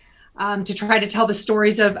universe to try to tell the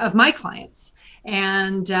stories of my clients.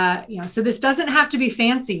 And, so this doesn't have to be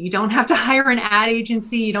fancy. You don't have to hire an ad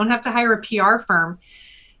agency. You don't have to hire a PR firm.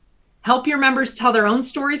 Help your members tell their own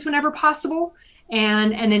stories whenever possible.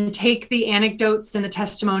 And then take the anecdotes and the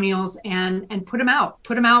testimonials and put them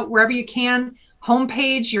out wherever you can.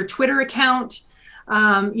 Homepage, your Twitter account,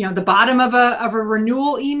 the bottom of a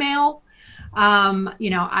renewal email.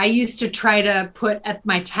 I used to try to put at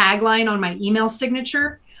my tagline on my email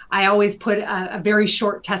signature. I always put a very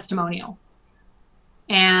short testimonial.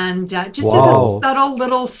 And just as a subtle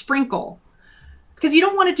little sprinkle, because you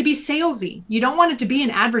don't want it to be salesy. You don't want it to be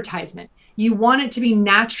an advertisement. You want it to be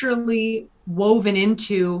naturally woven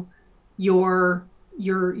into your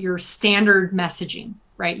standard messaging,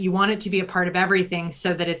 right? You want it to be a part of everything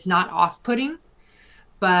so that it's not off-putting.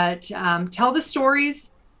 But tell the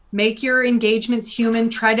stories, make your engagements human,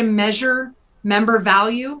 try to measure member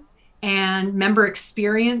value and member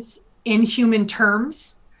experience in human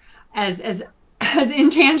terms, as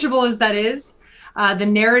intangible as that is. The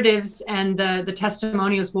narratives and the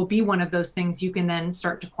testimonials will be one of those things you can then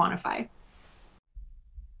start to quantify.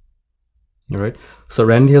 All right. So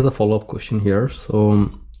Randy has a follow-up question here.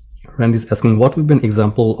 So Randy's asking, what would be an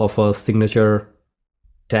example of a signature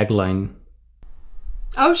tagline?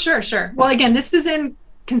 Oh, sure. Well, again, this is in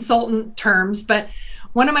consultant terms, but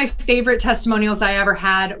one of my favorite testimonials I ever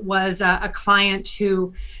had was a client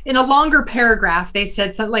who, in a longer paragraph, they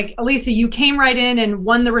said something like, Elisa, you came right in and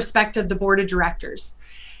won the respect of the board of directors,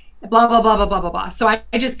 blah, blah, blah, blah, blah, blah, blah. So I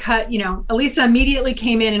just cut, Elisa immediately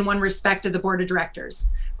came in and won respect of the board of directors.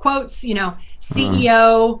 Quotes,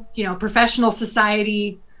 CEO, professional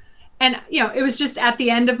society. And, it was just at the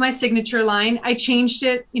end of my signature line. I changed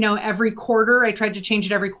it, every quarter. I tried to change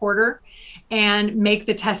it every quarter and make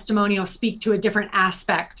the testimonial speak to a different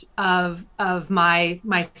aspect of my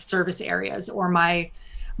service areas or my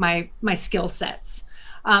skill sets.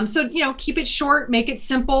 So, keep it short, make it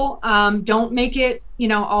simple. Don't make it,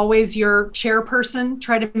 always your chairperson.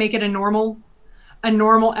 Try to make it a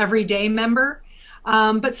normal everyday member.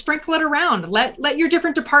 But sprinkle it around. Let your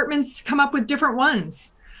different departments come up with different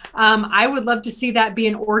ones. I would love to see that be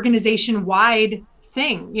an organization-wide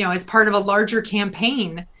thing, as part of a larger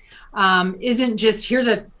campaign. Isn't just here's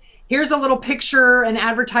a little picture, an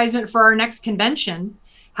advertisement for our next convention.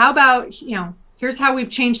 How about, here's how we've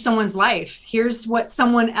changed someone's life. Here's what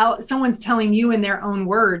someone's telling you in their own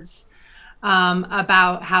words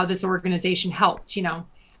about how this organization helped.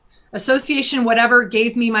 Association, whatever,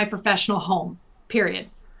 gave me my professional home, period.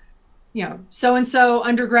 So-and-so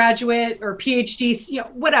undergraduate or PhD,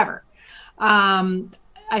 whatever.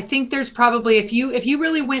 I think there's probably, if you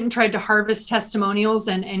really went and tried to harvest testimonials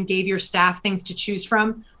and gave your staff things to choose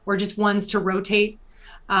from, or just ones to rotate,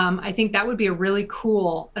 I think that would be a really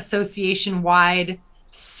cool association-wide,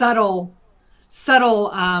 subtle,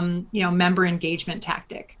 member engagement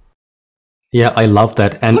tactic. Yeah, I love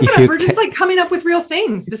that. And Look if at us, you we're just like coming up with real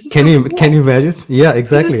things. This is can so you cool. can you imagine? Yeah,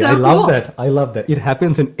 exactly. So I love cool. that. I love that. It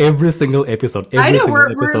happens in every single episode. I know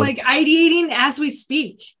we're like ideating as we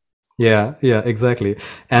speak. Yeah, exactly.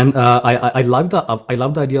 And I love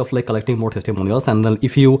the idea of like collecting more testimonials. And then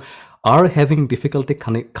if you are having difficulty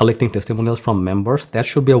collecting testimonials from members, that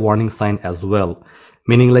should be a warning sign as well.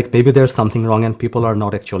 Meaning like maybe there's something wrong and people are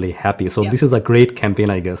not actually happy. So this is a great campaign,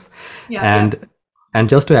 I guess. And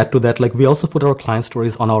just to add to that, like we also put our client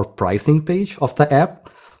stories on our pricing page of the app.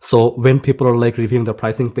 So when people are like reviewing the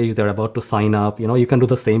pricing page, they're about to sign up, you can do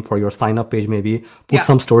the same for your sign up page, maybe put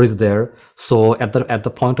some stories there. So at the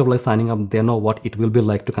point of like signing up, they know what it will be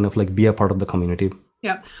like to kind of like be a part of the community.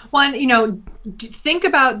 Yeah. Well, and, think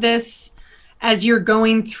about this as you're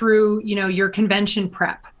going through, your convention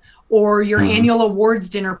prep or your annual awards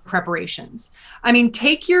dinner preparations. I mean,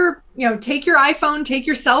 take your iPhone, take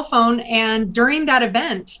your cell phone, and during that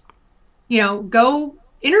event, go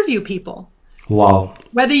interview people. Wow.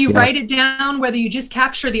 Whether you write it down, whether you just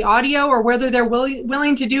capture the audio, or whether they're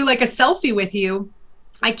willing to do like a selfie with you.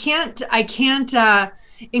 I can't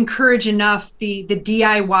encourage enough the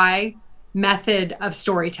DIY method of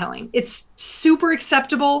storytelling. It's super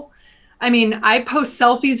acceptable. I mean, I post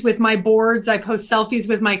selfies with my boards, I post selfies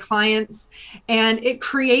with my clients, and it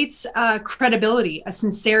creates credibility, a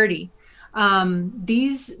sincerity.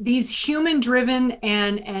 These human-driven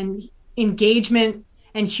and engagement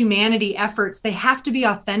and humanity efforts, they have to be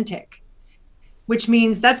authentic, which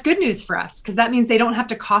means that's good news for us, because that means they don't have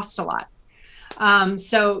to cost a lot.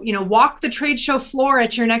 So, walk the trade show floor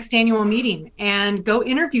at your next annual meeting and go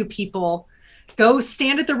interview people, go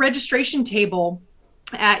stand at the registration table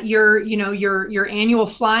at your annual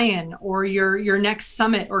fly-in or your next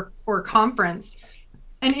summit or conference,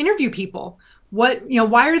 and interview people.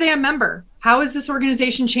 Why are they a member? How has this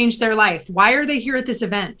organization changed their life? Why are they here at this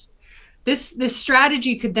event? This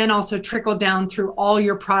strategy could then also trickle down through all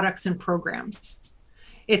your products and programs.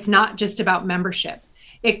 It's not just about membership.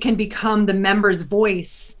 It can become the member's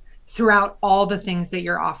voice throughout all the things that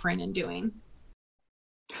you're offering and doing.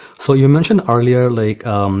 So you mentioned earlier, like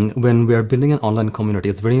when we are building an online community,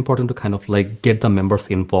 it's very important to kind of like get the members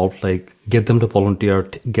involved, like get them to volunteer,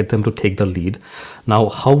 get them to take the lead. Now,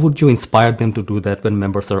 how would you inspire them to do that when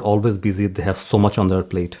members are always busy? They have so much on their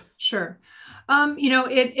plate. Sure.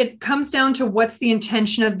 It comes down to what's the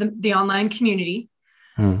intention of the online community.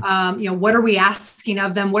 What are we asking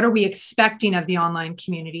of them? What are we expecting of the online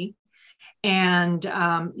community? And,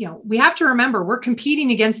 we have to remember we're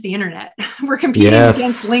competing against the internet. We're competing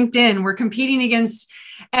against LinkedIn. We're competing against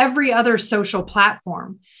every other social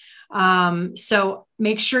platform. So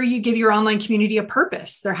make sure you give your online community a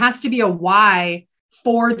purpose. There has to be a why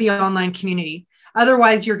for the online community.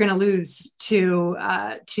 Otherwise, you're going to lose to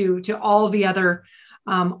all the other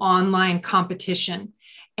online competition.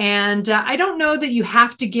 And I don't know that you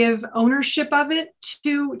have to give ownership of it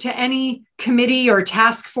to any committee or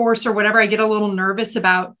task force or whatever. I get a little nervous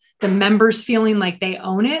about the members feeling like they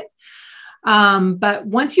own it. But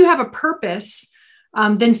once you have a purpose,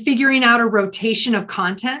 then figuring out a rotation of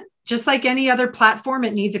content, just like any other platform,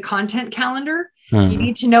 it needs a content calendar. You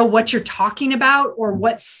need to know what you're talking about or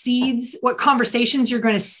what conversations you're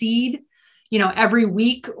going to seed, every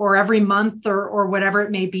week or every month or whatever it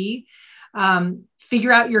may be.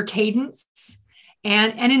 Figure out your cadence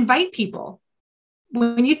and invite people.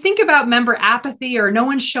 When you think about member apathy or no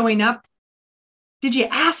one's showing up, did you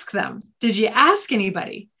ask them? Did you ask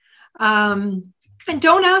anybody? And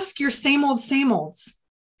don't ask your same olds.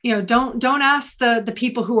 Don't ask the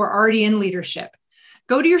people who are already in leadership.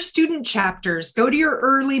 Go to your student chapters, go to your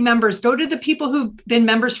early members, go to the people who've been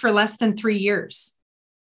members for less than 3 years.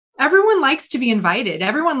 Everyone likes to be invited.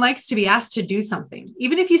 Everyone likes to be asked to do something.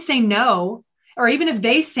 Even if you say no, or even if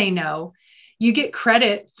they say no, you get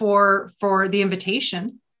credit for the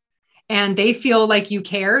invitation, and they feel like you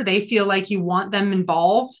care. They feel like you want them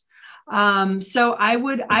involved. So I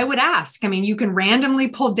would ask. I mean, you can randomly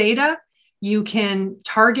pull data. You can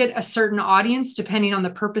target a certain audience depending on the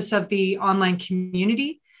purpose of the online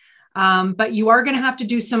community. But you are going to have to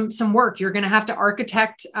do some work. You're going to have to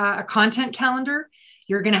architect a content calendar.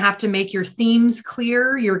 You're going to have to make your themes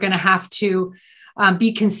clear. You're going to have to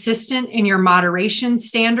Be consistent in your moderation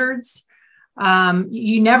standards.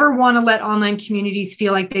 You never want to let online communities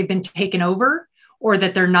feel like they've been taken over or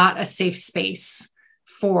that they're not a safe space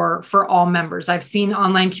for all members. I've seen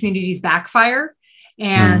online communities backfire,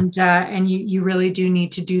 and you really do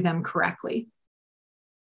need to do them correctly.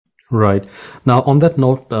 Right. Now, on that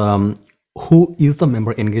note, who is the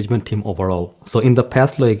member engagement team overall? So in the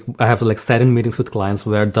past, like I have like sat in meetings with clients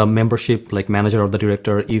where the membership like manager or the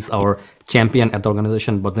director is our champion at the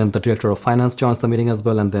organization, but then the director of finance joins the meeting as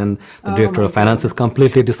well, and then the director of finance is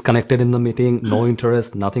completely disconnected in the meeting, no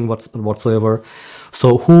interest, nothing whatsoever.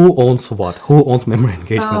 So who owns what? Who owns member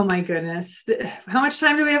engagement? Oh my goodness! How much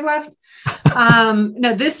time do we have left?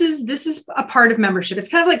 No, this is a part of membership. It's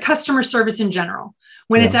kind of like customer service in general.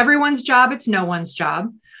 When it's everyone's job, it's no one's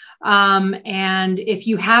job. And if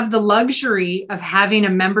you have the luxury of having a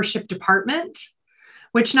membership department,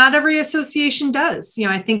 which not every association does,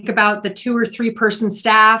 I think about the 2 or 3 person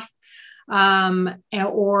staff,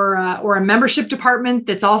 or a membership department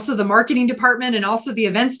that's also the marketing department and also the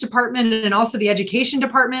events department and also the education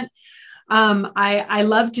department. I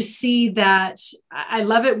love to see that. I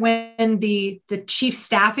love it when the chief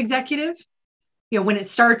staff executive, when it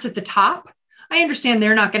starts at the top. I understand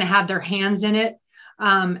they're not going to have their hands in it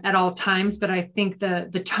at all times, but I think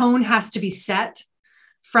the tone has to be set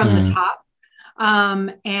from the top.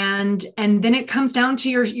 And then it comes down to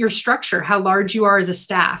your structure, how large you are as a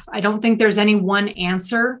staff. I don't think there's any one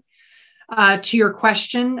answer to your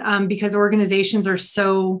question, because organizations are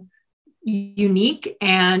so unique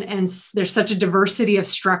and there's such a diversity of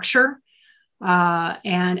structure.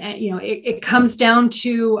 It comes down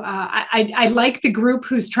to, I like the group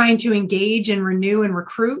who's trying to engage and renew and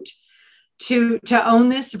recruit to own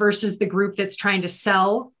this versus the group that's trying to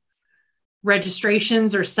sell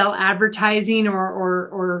registrations or sell advertising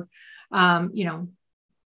or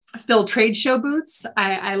fill trade show booths.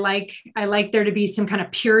 I like there to be some kind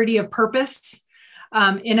of purity of purpose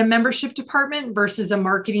in a membership department versus a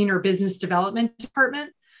marketing or business development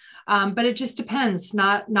department. But it just depends.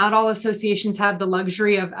 Not all associations have the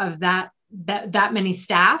luxury of that many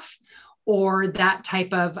staff or that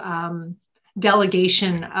type of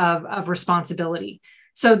delegation of responsibility.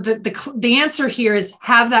 So the answer here is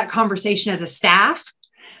have that conversation as a staff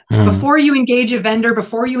before you engage a vendor,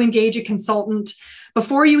 before you engage a consultant,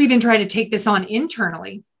 before you even try to take this on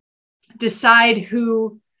internally. Decide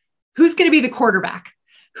who's going to be the quarterback,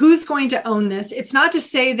 who's going to own this. It's not to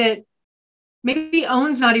say that maybe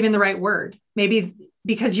own's not even the right word, maybe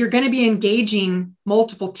because you're going to be engaging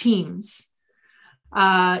multiple teams.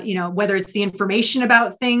 Whether it's the information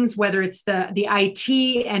about things, whether it's the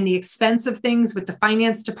IT and the expense of things with the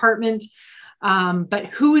finance department, but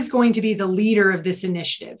who is going to be the leader of this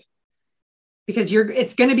initiative? Because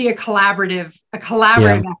it's going to be a collaborative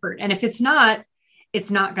effort. And if it's not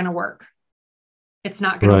going to work. It's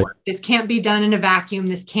not going to work. This can't be done in a vacuum.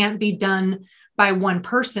 This can't be done by one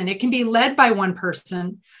person. It can be led by one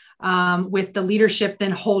person, with the leadership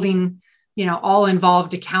then holding all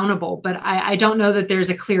involved accountable. But I don't know that there's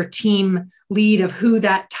a clear team lead of who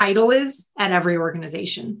that title is at every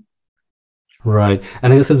organization. Right.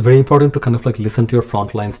 And I guess it's very important to kind of like listen to your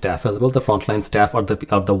frontline staff as well. The frontline staff are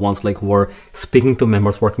the ones like who are speaking to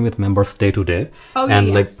members, working with members day to day. Oh,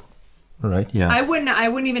 yeah. Right. Yeah. I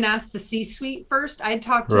wouldn't even ask the C-suite first. I'd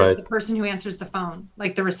talk to the person who answers the phone,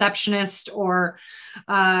 like the receptionist or,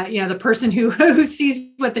 the person who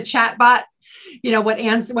sees what the chat bot,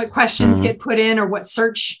 what questions get put in or what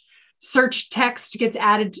search text gets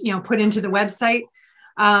added, put into the website.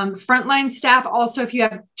 Frontline staff. Also, if you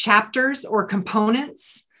have chapters or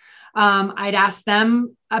components, I'd ask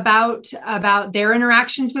them about their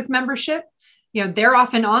interactions with membership. They're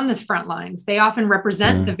often on the front lines. They often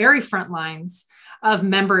represent the very front lines of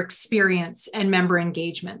member experience and member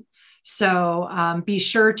engagement. So be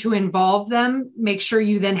sure to involve them. Make sure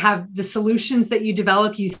you then have the solutions that you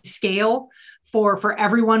develop, you scale for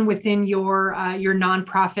everyone within your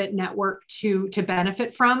nonprofit network to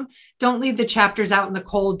benefit from. Don't leave the chapters out in the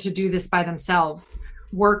cold to do this by themselves.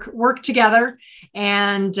 Work together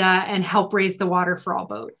and help raise the water for all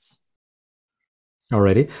boats.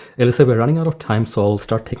 Alrighty. Elisa, we're running out of time, so I'll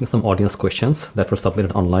start taking some audience questions that were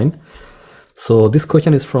submitted online. So this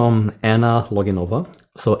question is from Anna Loginova.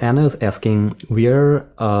 So Anna is asking, we are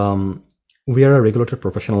a regulated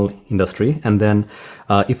professional industry, and then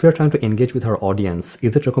if we're trying to engage with our audience,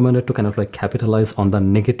 is it recommended to kind of like capitalize on the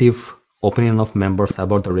negative opinion of members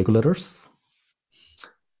about the regulators?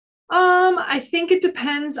 I think it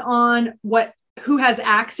depends on who has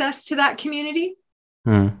access to that community.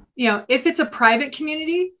 If it's a private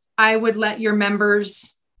community, I would let your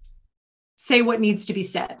members say what needs to be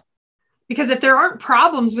said, Because if there aren't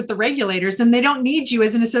problems with the regulators, then they don't need you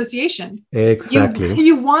as an association. Exactly.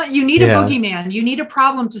 You need a boogeyman. You need a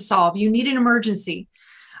problem to solve. You need an emergency.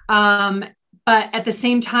 But at the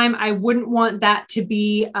same time, I wouldn't want that to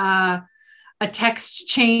be a text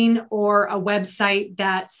chain or a website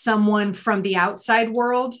that someone from the outside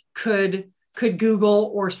world could Google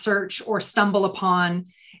or search or stumble upon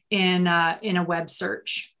in a web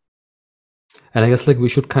search. And I guess like we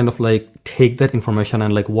should kind of like take that information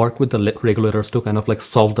and like work with the regulators to kind of like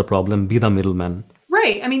solve the problem, be the middleman.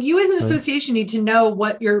 Right. I mean, you as an association need to know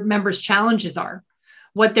what your members' challenges are,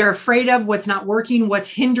 what they're afraid of, what's not working, what's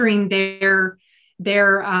hindering their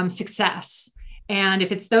success. And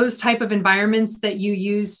if it's those type of environments that you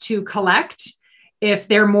use to collect, if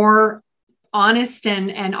they're more honest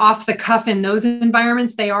and off the cuff in those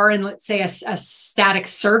environments, they are in, let's say, a static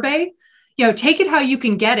survey, take it how you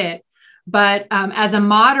can get it. But as a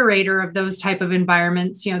moderator of those type of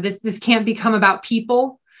environments, this can't become about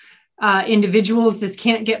people, individuals. This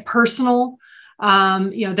can't get personal.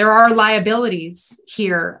 There are liabilities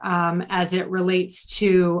here as it relates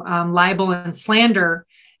to libel and slander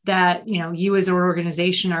that, you as an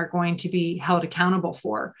organization are going to be held accountable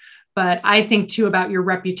for. But I think too about your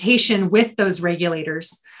reputation with those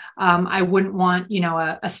regulators. I wouldn't want,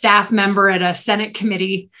 a staff member at a Senate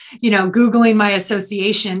committee, Googling my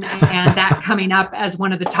association and that coming up as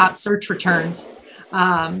one of the top search returns.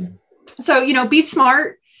 So, be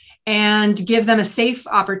smart and give them a safe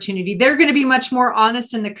opportunity. They're going to be much more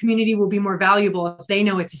honest and the community will be more valuable if they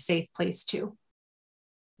know it's a safe place too.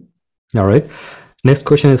 All right. Next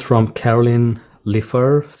question is from Caroline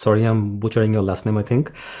Liffer. Sorry, I'm butchering your last name, I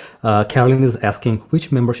think. Caroline is asking,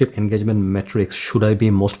 which membership engagement metrics should I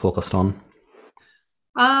be most focused on?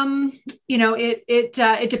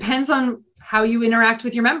 It depends on how you interact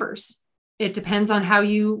with your members. It depends on how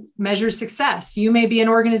you measure success. You may be an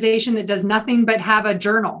organization that does nothing but have a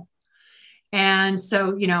journal. And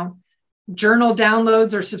so, journal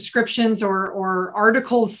downloads or subscriptions or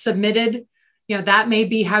articles submitted, that may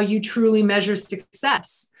be how you truly measure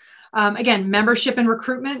success. Again, membership and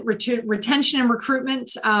recruitment, retention and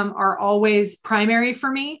recruitment are always primary for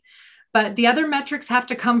me, but the other metrics have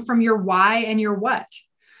to come from your why and your what.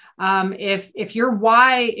 If your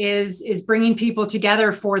why is bringing people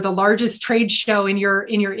together for the largest trade show in your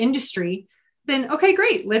industry, then okay,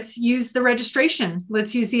 great. Let's use the registration.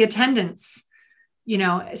 Let's use the attendance.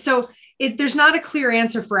 So there's not a clear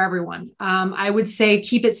answer for everyone. I would say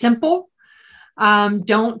keep it simple.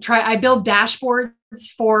 Don't try. I build dashboards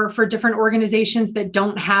for different organizations that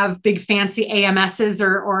don't have big fancy AMSs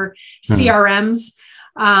or CRMs.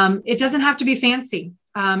 It doesn't have to be fancy.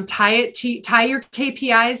 Tie your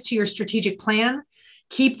KPIs to your strategic plan.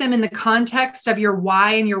 Keep them in the context of your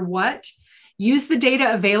why and your what. Use the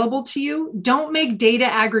data available to you. Don't make data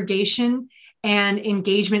aggregation and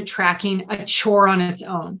engagement tracking a chore on its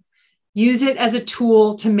own. Use it as a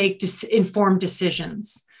tool to make informed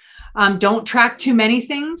decisions. Don't track too many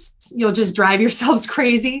things. You'll just drive yourselves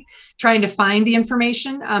crazy trying to find the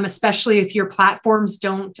information, especially if your platforms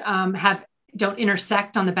don't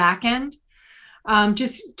intersect on the back end.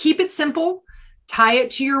 Just keep it simple, tie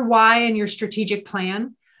it to your why and your strategic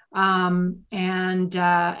plan. And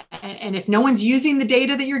if no one's using the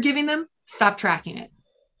data that you're giving them, stop tracking it.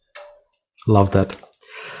 Love that.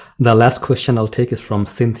 The last question I'll take is from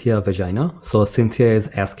Cynthia Vagina. So Cynthia is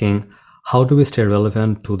asking, how do we stay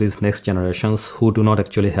relevant to these next generations who do not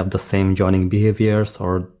actually have the same joining behaviors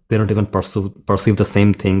or they don't even perceive the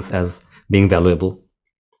same things as being valuable?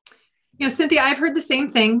 Cynthia, I've heard the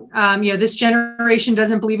same thing. This generation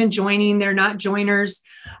doesn't believe in joining. They're not joiners.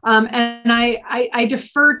 And I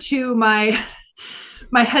defer to my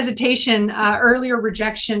hesitation, earlier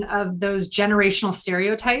rejection of those generational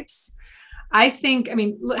stereotypes.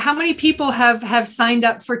 How many people have signed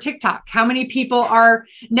up for TikTok? How many people are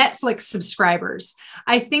Netflix subscribers?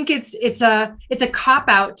 I think it's a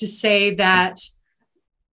cop-out to say that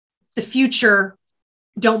the future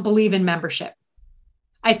don't believe in membership.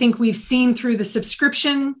 I think we've seen through the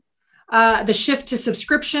shift to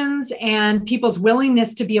subscriptions and people's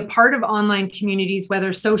willingness to be a part of online communities,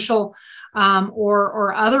 whether social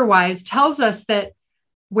or otherwise, tells us that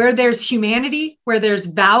where there's humanity, where there's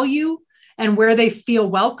value, and where they feel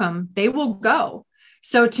welcome, they will go.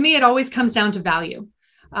 So to me, it always comes down to value.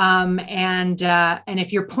 And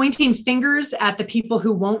if you're pointing fingers at the people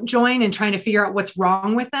who won't join and trying to figure out what's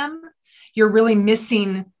wrong with them, you're really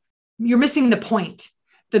missing the point.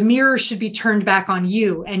 The mirror should be turned back on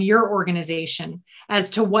you and your organization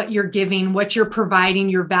as to what you're giving, what you're providing,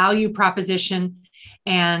 your value proposition,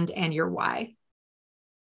 and your why.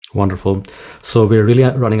 Wonderful. So we're really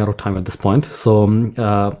running out of time at this point. So,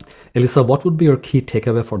 Elisa, what would be your key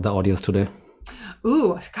takeaway for the audience today?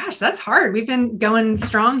 Ooh, gosh, that's hard. We've been going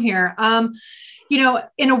strong here.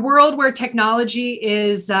 In a world where technology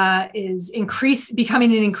is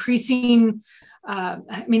becoming an increasing,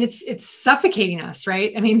 it's suffocating us,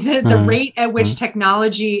 right? I mean, the rate at which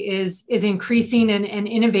technology is increasing and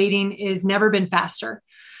innovating is never been faster.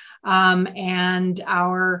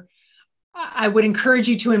 I would encourage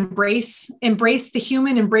you to embrace the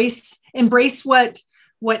human, embrace what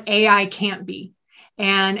AI can't be,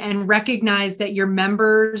 and recognize that your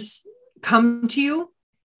members come to you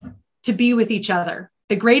to be with each other.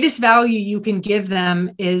 The greatest value you can give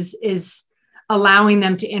them is allowing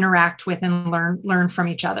them to interact with and learn from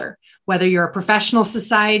each other. Whether you're a professional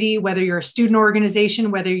society, whether you're a student organization,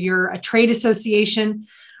 whether you're a trade association,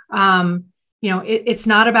 it's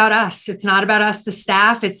not about us. It's not about us, the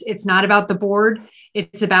staff. It's not about the board.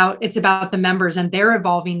 It's about the members and their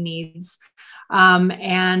evolving needs.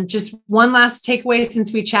 And just one last takeaway,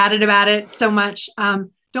 since we chatted about it so much,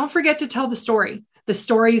 don't forget to tell the stories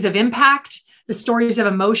of impact, the stories of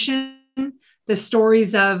emotion, the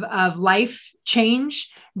stories of life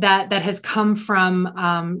change that has come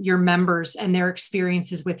from your members and their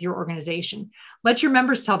experiences with your organization. Let your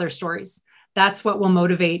members tell their stories. That's what will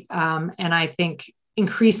motivate and I think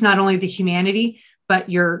increase not only the humanity, but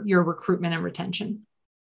your recruitment and retention.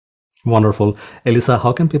 Wonderful. Elisa,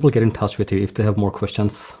 how can people get in touch with you if they have more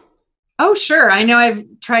questions? Oh, sure. I know I've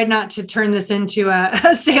tried not to turn this into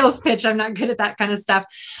a sales pitch. I'm not good at that kind of stuff.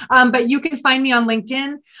 But you can find me on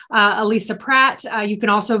LinkedIn, Elisa Pratt. You can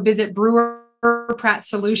also visit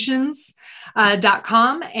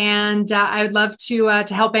BrewerPrattSolutions.com. And I would love to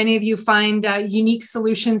help any of you find unique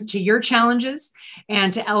solutions to your challenges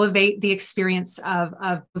and to elevate the experience of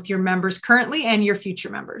both your members currently and your future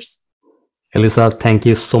members. Elisa, thank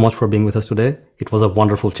you so much for being with us today. It was a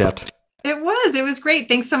wonderful chat. It was great.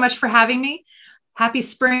 Thanks so much for having me. Happy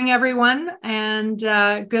spring, everyone. And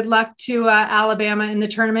good luck to Alabama in the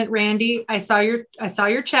tournament. Randy, I saw your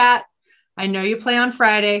chat. I know you play on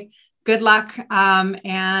Friday. Good luck.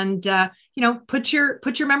 Put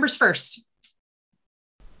your members first.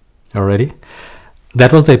 Alrighty.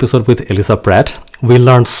 That was the episode with Elisa Pratt. We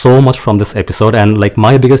learned so much from this episode, and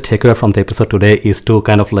my biggest takeaway from the episode today is to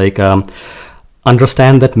kind of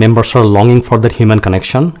understand that members are longing for that human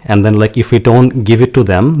connection, and then if we don't give it to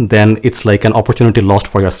them, then it's like an opportunity lost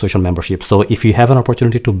for your social membership. So if you have an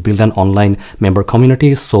opportunity to build an online member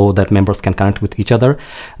community so that members can connect with each other,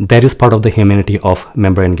 that is part of the humanity of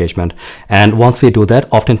member engagement. And once we do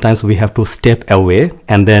that, oftentimes we have to step away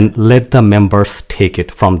and then let the members take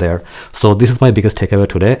it from there. So this is my biggest takeaway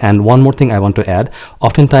today. And one more thing I want to add,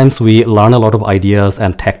 oftentimes we learn a lot of ideas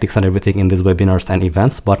and tactics and everything in these webinars and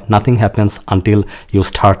events, but nothing happens until you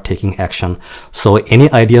start taking action. So any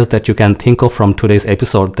ideas that you can think of from today's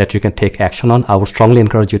episode that you can take action on, I would strongly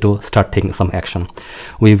encourage you to start taking some action.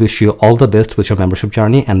 We wish you all the best with your membership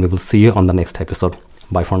journey, and we will see you on the next episode.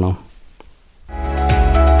 Bye for now.